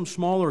set some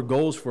smaller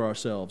goals for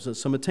ourselves,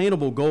 some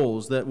attainable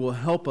goals that will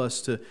help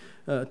us to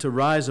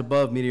rise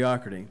above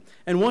mediocrity.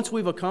 And once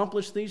we've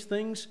accomplished these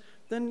things,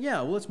 then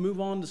let's move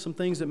on to some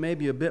things that may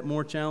be a bit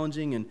more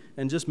challenging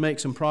and just make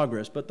some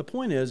progress. But the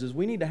point is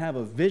we need to have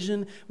a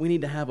vision, we need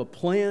to have a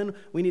plan,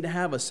 we need to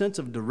have a sense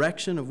of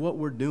direction of what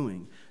we're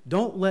doing.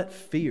 Don't let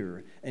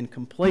fear and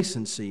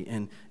complacency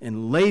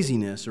and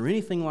laziness or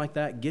anything like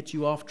that get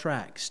you off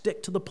track.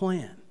 Stick to the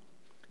plan.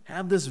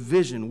 Have this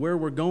vision where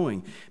we're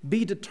going.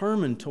 Be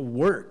determined to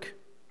work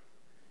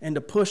and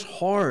to push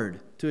hard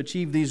to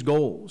achieve these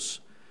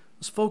goals.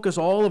 Let's focus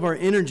all of our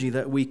energy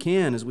that we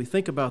can as we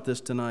think about this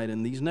tonight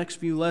and these next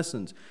few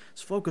lessons.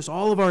 Let's focus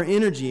all of our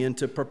energy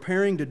into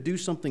preparing to do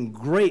something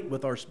great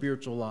with our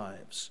spiritual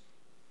lives.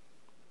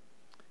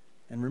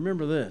 And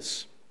remember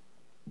this,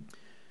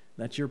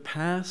 that your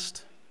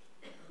past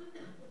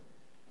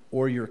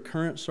or your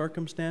current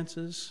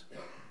circumstances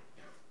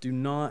do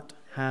not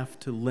have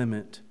to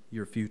limit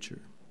your future.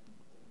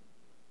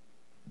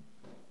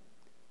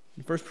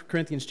 In 1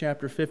 Corinthians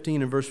chapter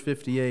 15 and verse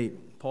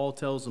 58, Paul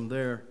tells them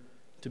there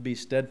to be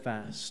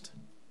steadfast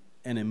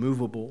and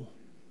immovable,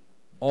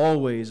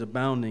 always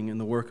abounding in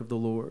the work of the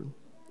Lord.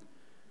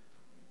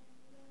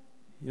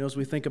 As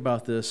we think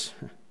about this,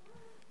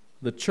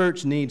 the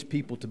church needs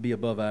people to be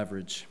above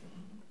average.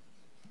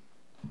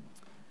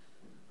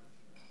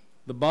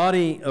 The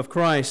body of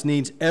Christ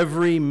needs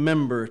every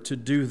member to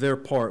do their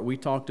part. We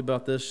talked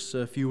about this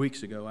a few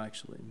weeks ago,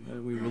 actually.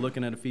 We were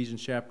looking at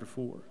Ephesians chapter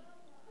 4.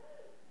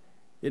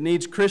 It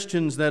needs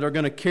Christians that are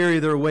going to carry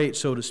their weight,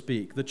 so to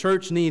speak. The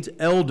church needs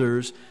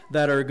elders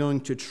that are going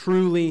to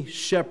truly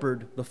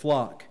shepherd the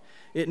flock.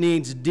 It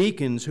needs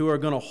deacons who are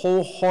going to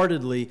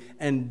wholeheartedly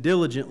and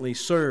diligently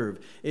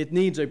serve. It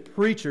needs a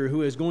preacher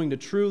who is going to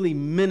truly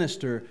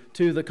minister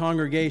to the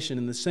congregation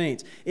and the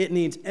saints. It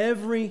needs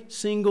every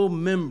single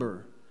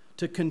member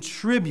to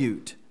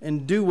contribute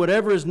and do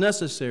whatever is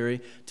necessary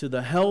to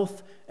the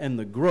health and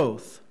the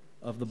growth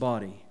of the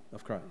body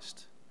of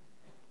Christ.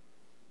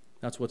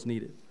 That's what's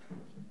needed.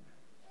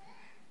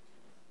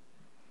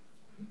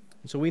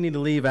 So we need to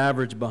leave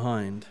average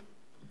behind.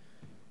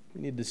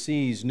 We need to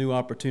seize new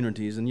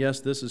opportunities. And yes,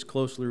 this is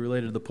closely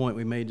related to the point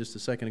we made just a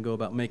second ago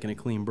about making a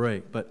clean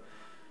break. But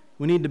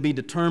we need to be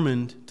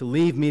determined to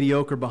leave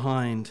mediocre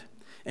behind.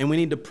 And we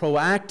need to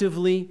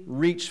proactively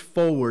reach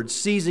forward,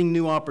 seizing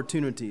new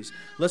opportunities.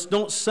 Let's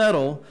don't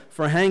settle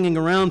for hanging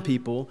around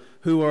people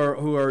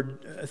who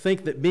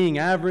think that being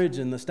average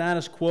and the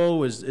status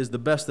quo is the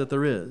best that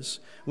there is.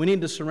 We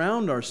need to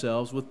surround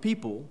ourselves with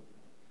people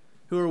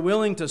who are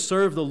willing to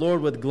serve the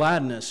Lord with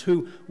gladness,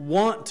 who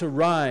want to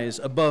rise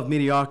above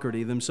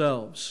mediocrity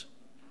themselves.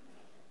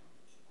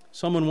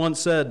 Someone once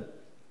said,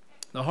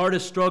 the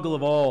hardest struggle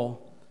of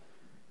all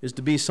is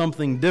to be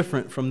something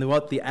different from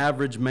what the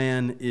average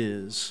man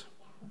is.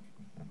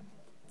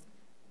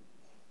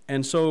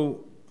 And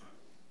so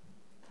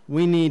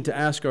we need to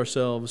ask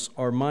ourselves,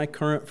 are my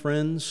current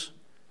friends,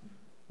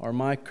 are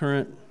my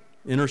current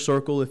inner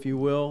circle, if you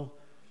will,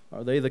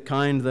 are they the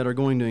kind that are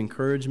going to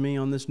encourage me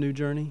on this new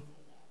journey?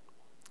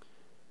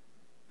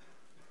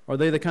 Are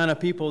they the kind of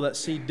people that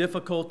see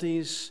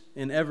difficulties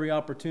in every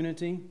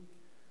opportunity,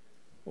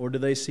 or do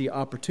they see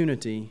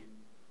opportunity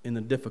in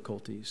the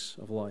difficulties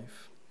of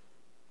life?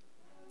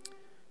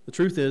 The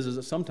truth is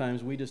that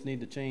sometimes we just need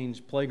to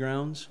change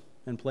playgrounds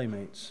and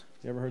playmates.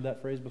 You ever heard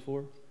that phrase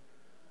before?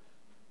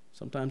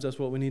 Sometimes that's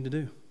what we need to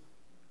do.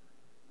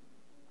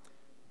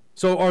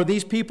 So are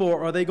these people,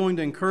 are they going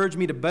to encourage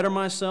me to better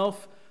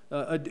myself?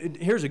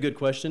 Here's a good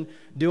question.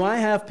 Do I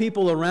have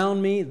people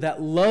around me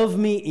that love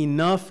me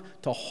enough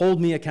to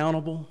hold me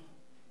accountable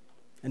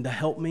and to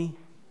help me?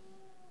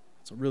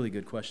 It's a really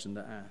good question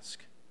to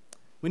ask.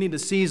 We need to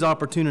seize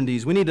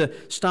opportunities. We need to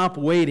stop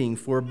waiting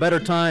for a better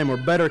time or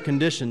better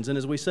conditions. And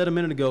as we said a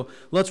minute ago,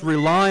 let's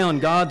rely on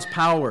God's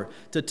power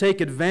to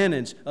take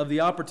advantage of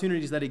the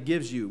opportunities that He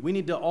gives you. We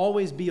need to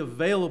always be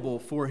available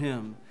for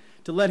Him,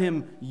 to let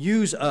Him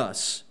use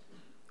us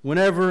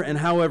whenever and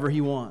however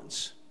He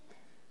wants.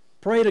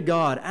 Pray to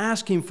God.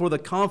 Ask Him for the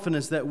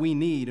confidence that we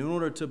need in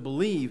order to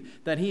believe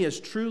that He has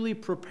truly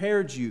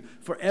prepared you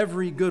for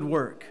every good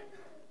work,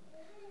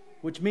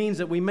 which means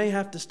that we may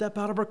have to step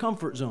out of our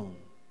comfort zone.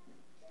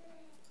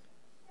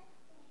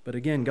 But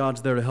again,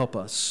 God's there to help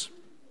us.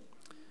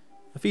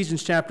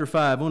 Ephesians chapter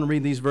 5. I want to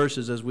read these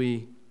verses as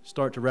we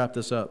start to wrap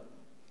this up.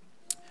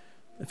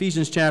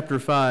 Ephesians chapter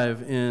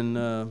 5, and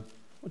I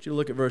want you to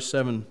look at verse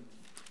 7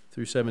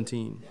 through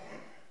 17.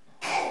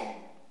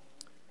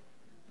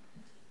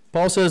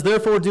 Paul says,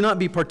 "Therefore do not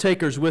be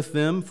partakers with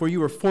them, for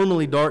you were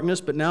formerly darkness,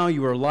 but now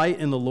you are light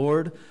in the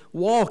Lord.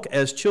 Walk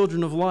as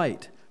children of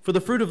light. For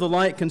the fruit of the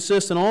light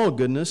consists in all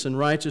goodness and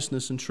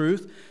righteousness and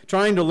truth,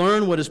 trying to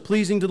learn what is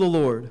pleasing to the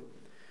Lord.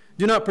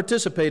 Do not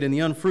participate in the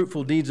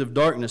unfruitful deeds of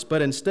darkness,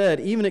 but instead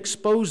even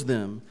expose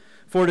them,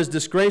 for it is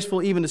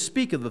disgraceful even to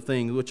speak of the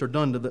things which are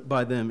done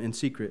by them in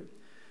secret.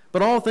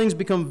 But all things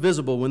become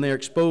visible when they are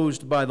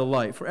exposed by the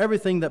light, for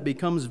everything that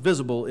becomes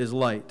visible is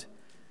light.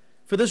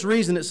 For this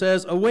reason it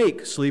says,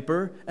 "Awake,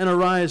 sleeper, and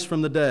arise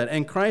from the dead,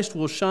 and Christ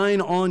will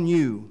shine on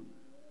you.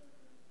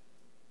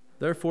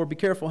 Therefore be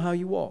careful how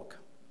you walk,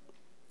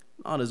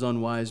 not as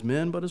unwise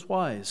men, but as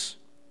wise,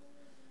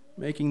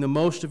 making the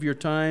most of your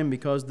time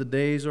because the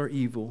days are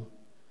evil.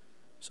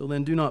 So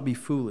then do not be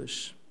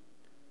foolish,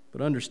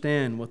 but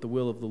understand what the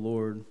will of the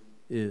Lord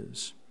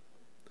is."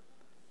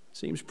 It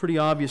seems pretty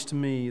obvious to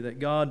me that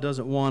God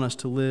doesn't want us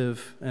to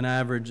live an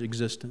average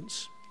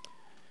existence.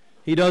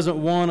 He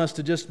doesn't want us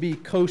to just be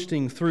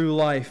coasting through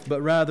life,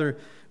 but rather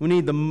we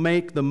need to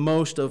make the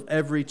most of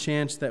every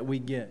chance that we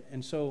get.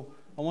 And so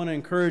I want to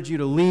encourage you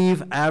to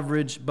leave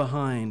average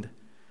behind.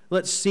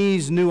 Let's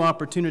seize new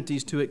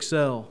opportunities to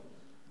excel.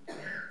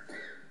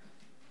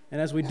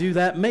 And as we do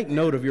that, make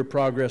note of your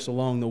progress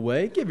along the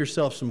way. Give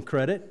yourself some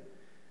credit.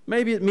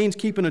 Maybe it means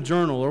keeping a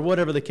journal or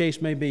whatever the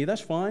case may be.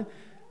 That's fine.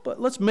 But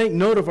let's make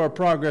note of our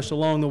progress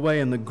along the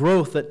way and the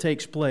growth that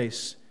takes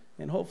place.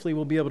 And hopefully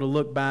we'll be able to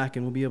look back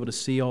and we'll be able to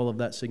see all of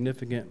that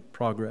significant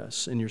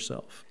progress in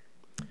yourself.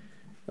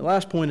 The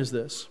last point is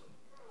this: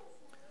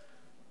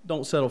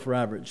 don't settle for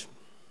average.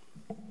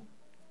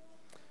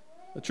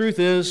 The truth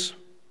is,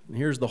 and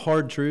here's the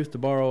hard truth, to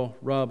borrow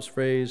Rob's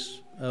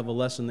phrase of a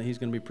lesson that he's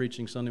going to be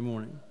preaching Sunday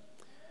morning.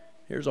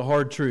 Here's a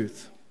hard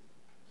truth.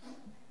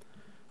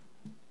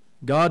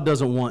 God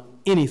doesn't want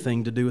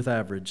anything to do with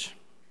average.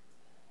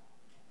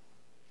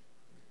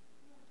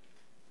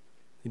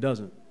 He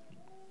doesn't.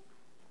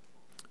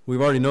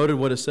 We've already noted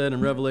what is said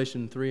in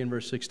Revelation 3 and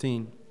verse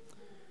 16.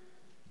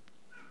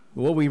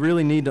 But what we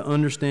really need to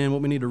understand,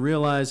 what we need to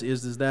realize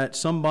is that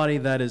somebody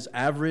that is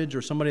average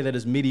or somebody that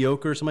is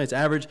mediocre, somebody that's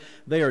average,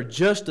 they are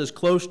just as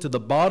close to the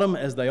bottom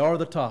as they are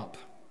the top.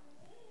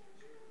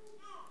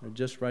 They're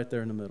just right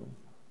there in the middle.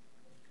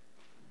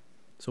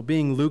 So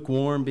being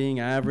lukewarm, being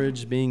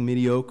average, being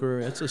mediocre,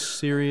 it's a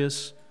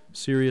serious,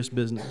 serious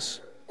business.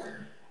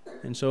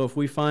 And so if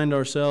we find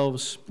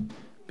ourselves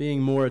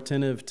being more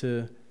attentive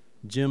to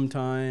gym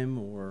time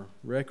or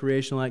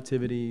recreational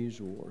activities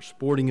or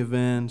sporting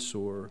events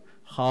or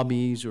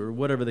hobbies or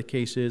whatever the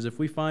case is, if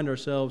we find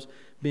ourselves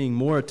being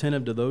more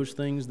attentive to those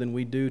things than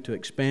we do to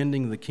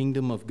expanding the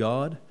kingdom of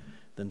God,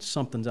 then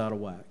something's out of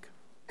whack.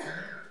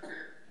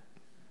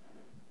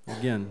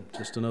 Again,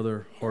 just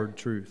another hard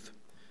truth.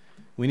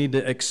 We need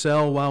to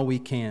excel while we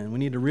can. We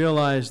need to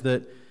realize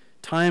that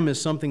time is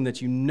something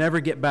that you never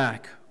get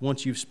back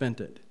once you've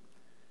spent it.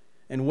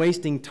 And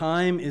wasting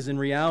time is in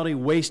reality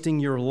wasting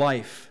your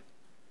life.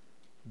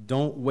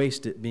 Don't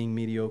waste it being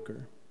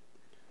mediocre.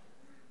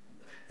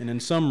 And in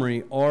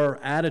summary, our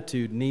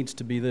attitude needs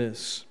to be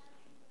this.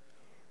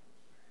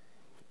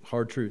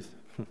 Hard truth.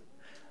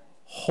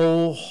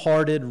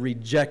 Wholehearted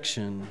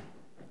rejection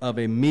of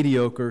a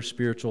mediocre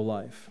spiritual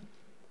life.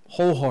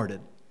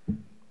 Wholehearted.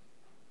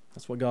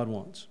 That's what God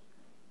wants.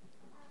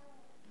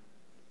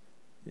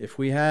 If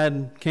we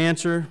had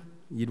cancer,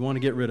 you'd want to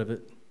get rid of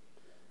it.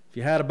 If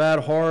you had a bad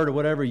heart or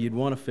whatever, you'd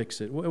want to fix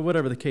it.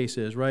 Whatever the case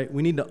is, right?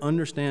 We need to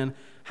understand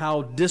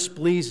how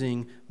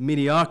displeasing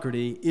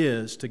mediocrity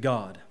is to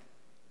God.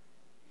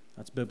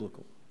 That's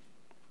biblical.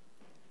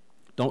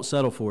 Don't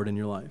settle for it in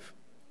your life.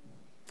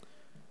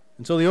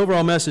 And so the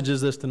overall message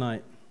is this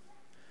tonight.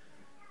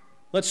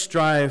 Let's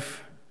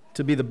strive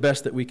to be the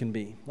best that we can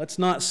be. Let's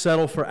not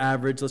settle for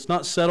average. Let's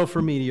not settle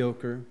for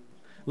mediocre.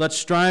 Let's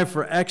strive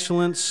for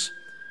excellence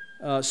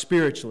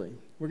spiritually.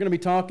 We're going to be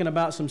talking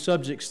about some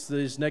subjects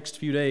these next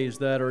few days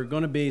that are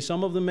going to be,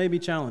 some of them may be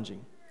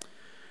challenging.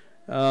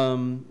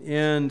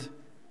 And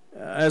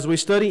as we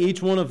study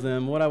each one of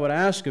them, what I would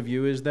ask of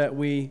you is that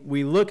we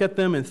look at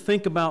them and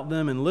think about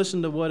them and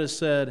listen to what is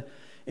said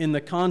in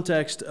the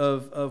context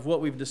of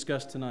what we've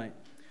discussed tonight.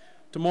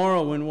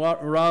 Tomorrow, when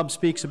Rob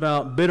speaks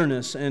about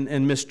bitterness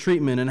and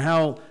mistreatment and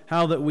how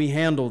that we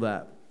handle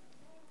that,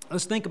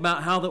 let's think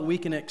about how that we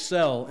can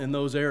excel in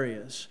those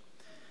areas.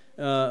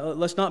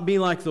 Let's not be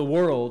like the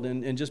world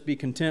and just be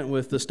content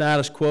with the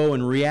status quo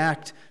and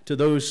react to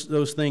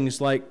those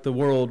things like the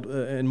world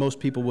and most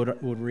people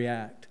would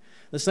react.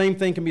 The same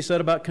thing can be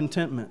said about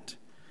contentment.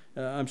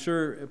 I'm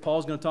sure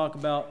Paul's going to talk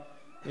about,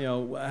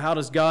 how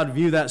does God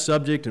view that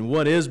subject and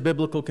what is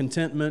biblical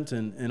contentment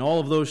and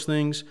all of those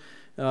things.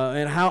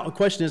 And the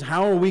question is,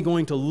 how are we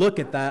going to look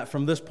at that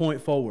from this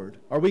point forward?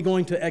 Are we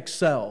going to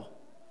excel?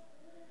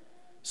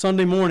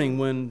 Sunday morning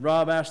when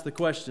Rob asked the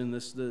question,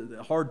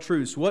 the hard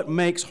truths, what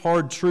makes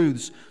hard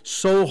truths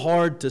so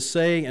hard to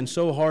say and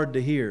so hard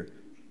to hear?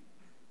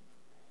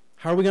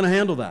 How are we going to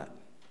handle that?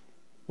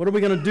 What are we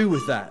going to do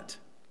with that?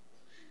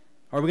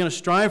 Are we going to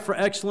strive for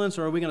excellence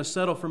or are we going to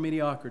settle for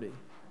mediocrity?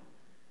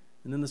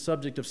 And then the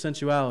subject of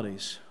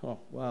sensualities. Oh,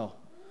 wow.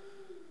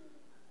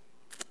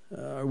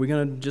 Are we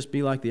going to just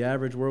be like the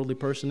average worldly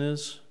person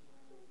is?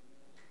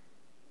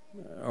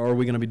 Or are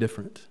we going to be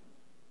different?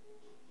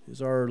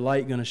 Is our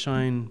light going to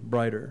shine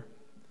brighter?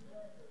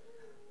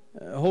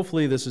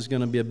 Hopefully this is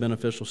going to be a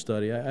beneficial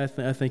study. I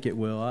think it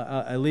will.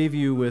 I leave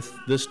you with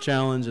this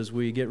challenge as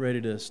we get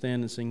ready to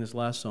stand and sing this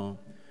last song.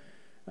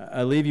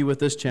 I leave you with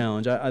this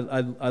challenge.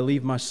 I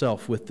leave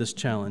myself with this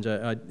challenge.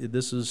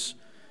 This is,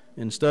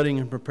 in studying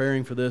and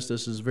preparing for this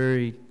is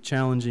very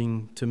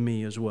challenging to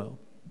me as well.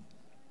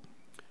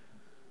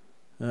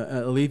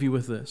 I'll leave you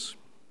with this.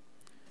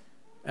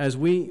 As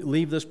we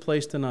leave this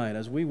place tonight,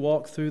 as we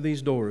walk through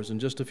these doors in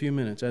just a few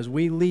minutes, as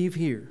we leave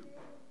here,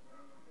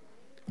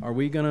 are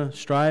we going to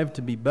strive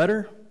to be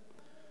better,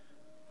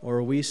 or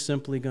are we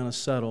simply going to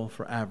settle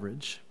for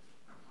average?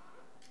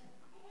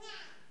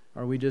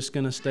 Are we just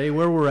going to stay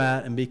where we're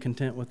at and be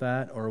content with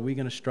that, or are we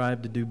going to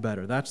strive to do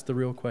better? That's the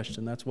real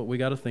question. That's what we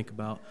got to think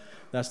about.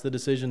 That's the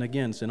decision.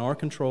 Again, it's in our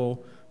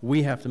control.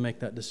 We have to make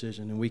that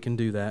decision, and we can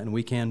do that, and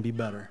we can be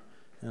better.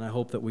 And I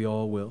hope that we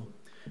all will.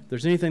 If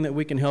there's anything that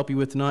we can help you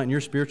with tonight in your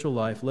spiritual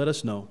life, let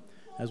us know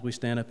as we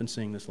stand up and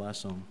sing this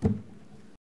last song.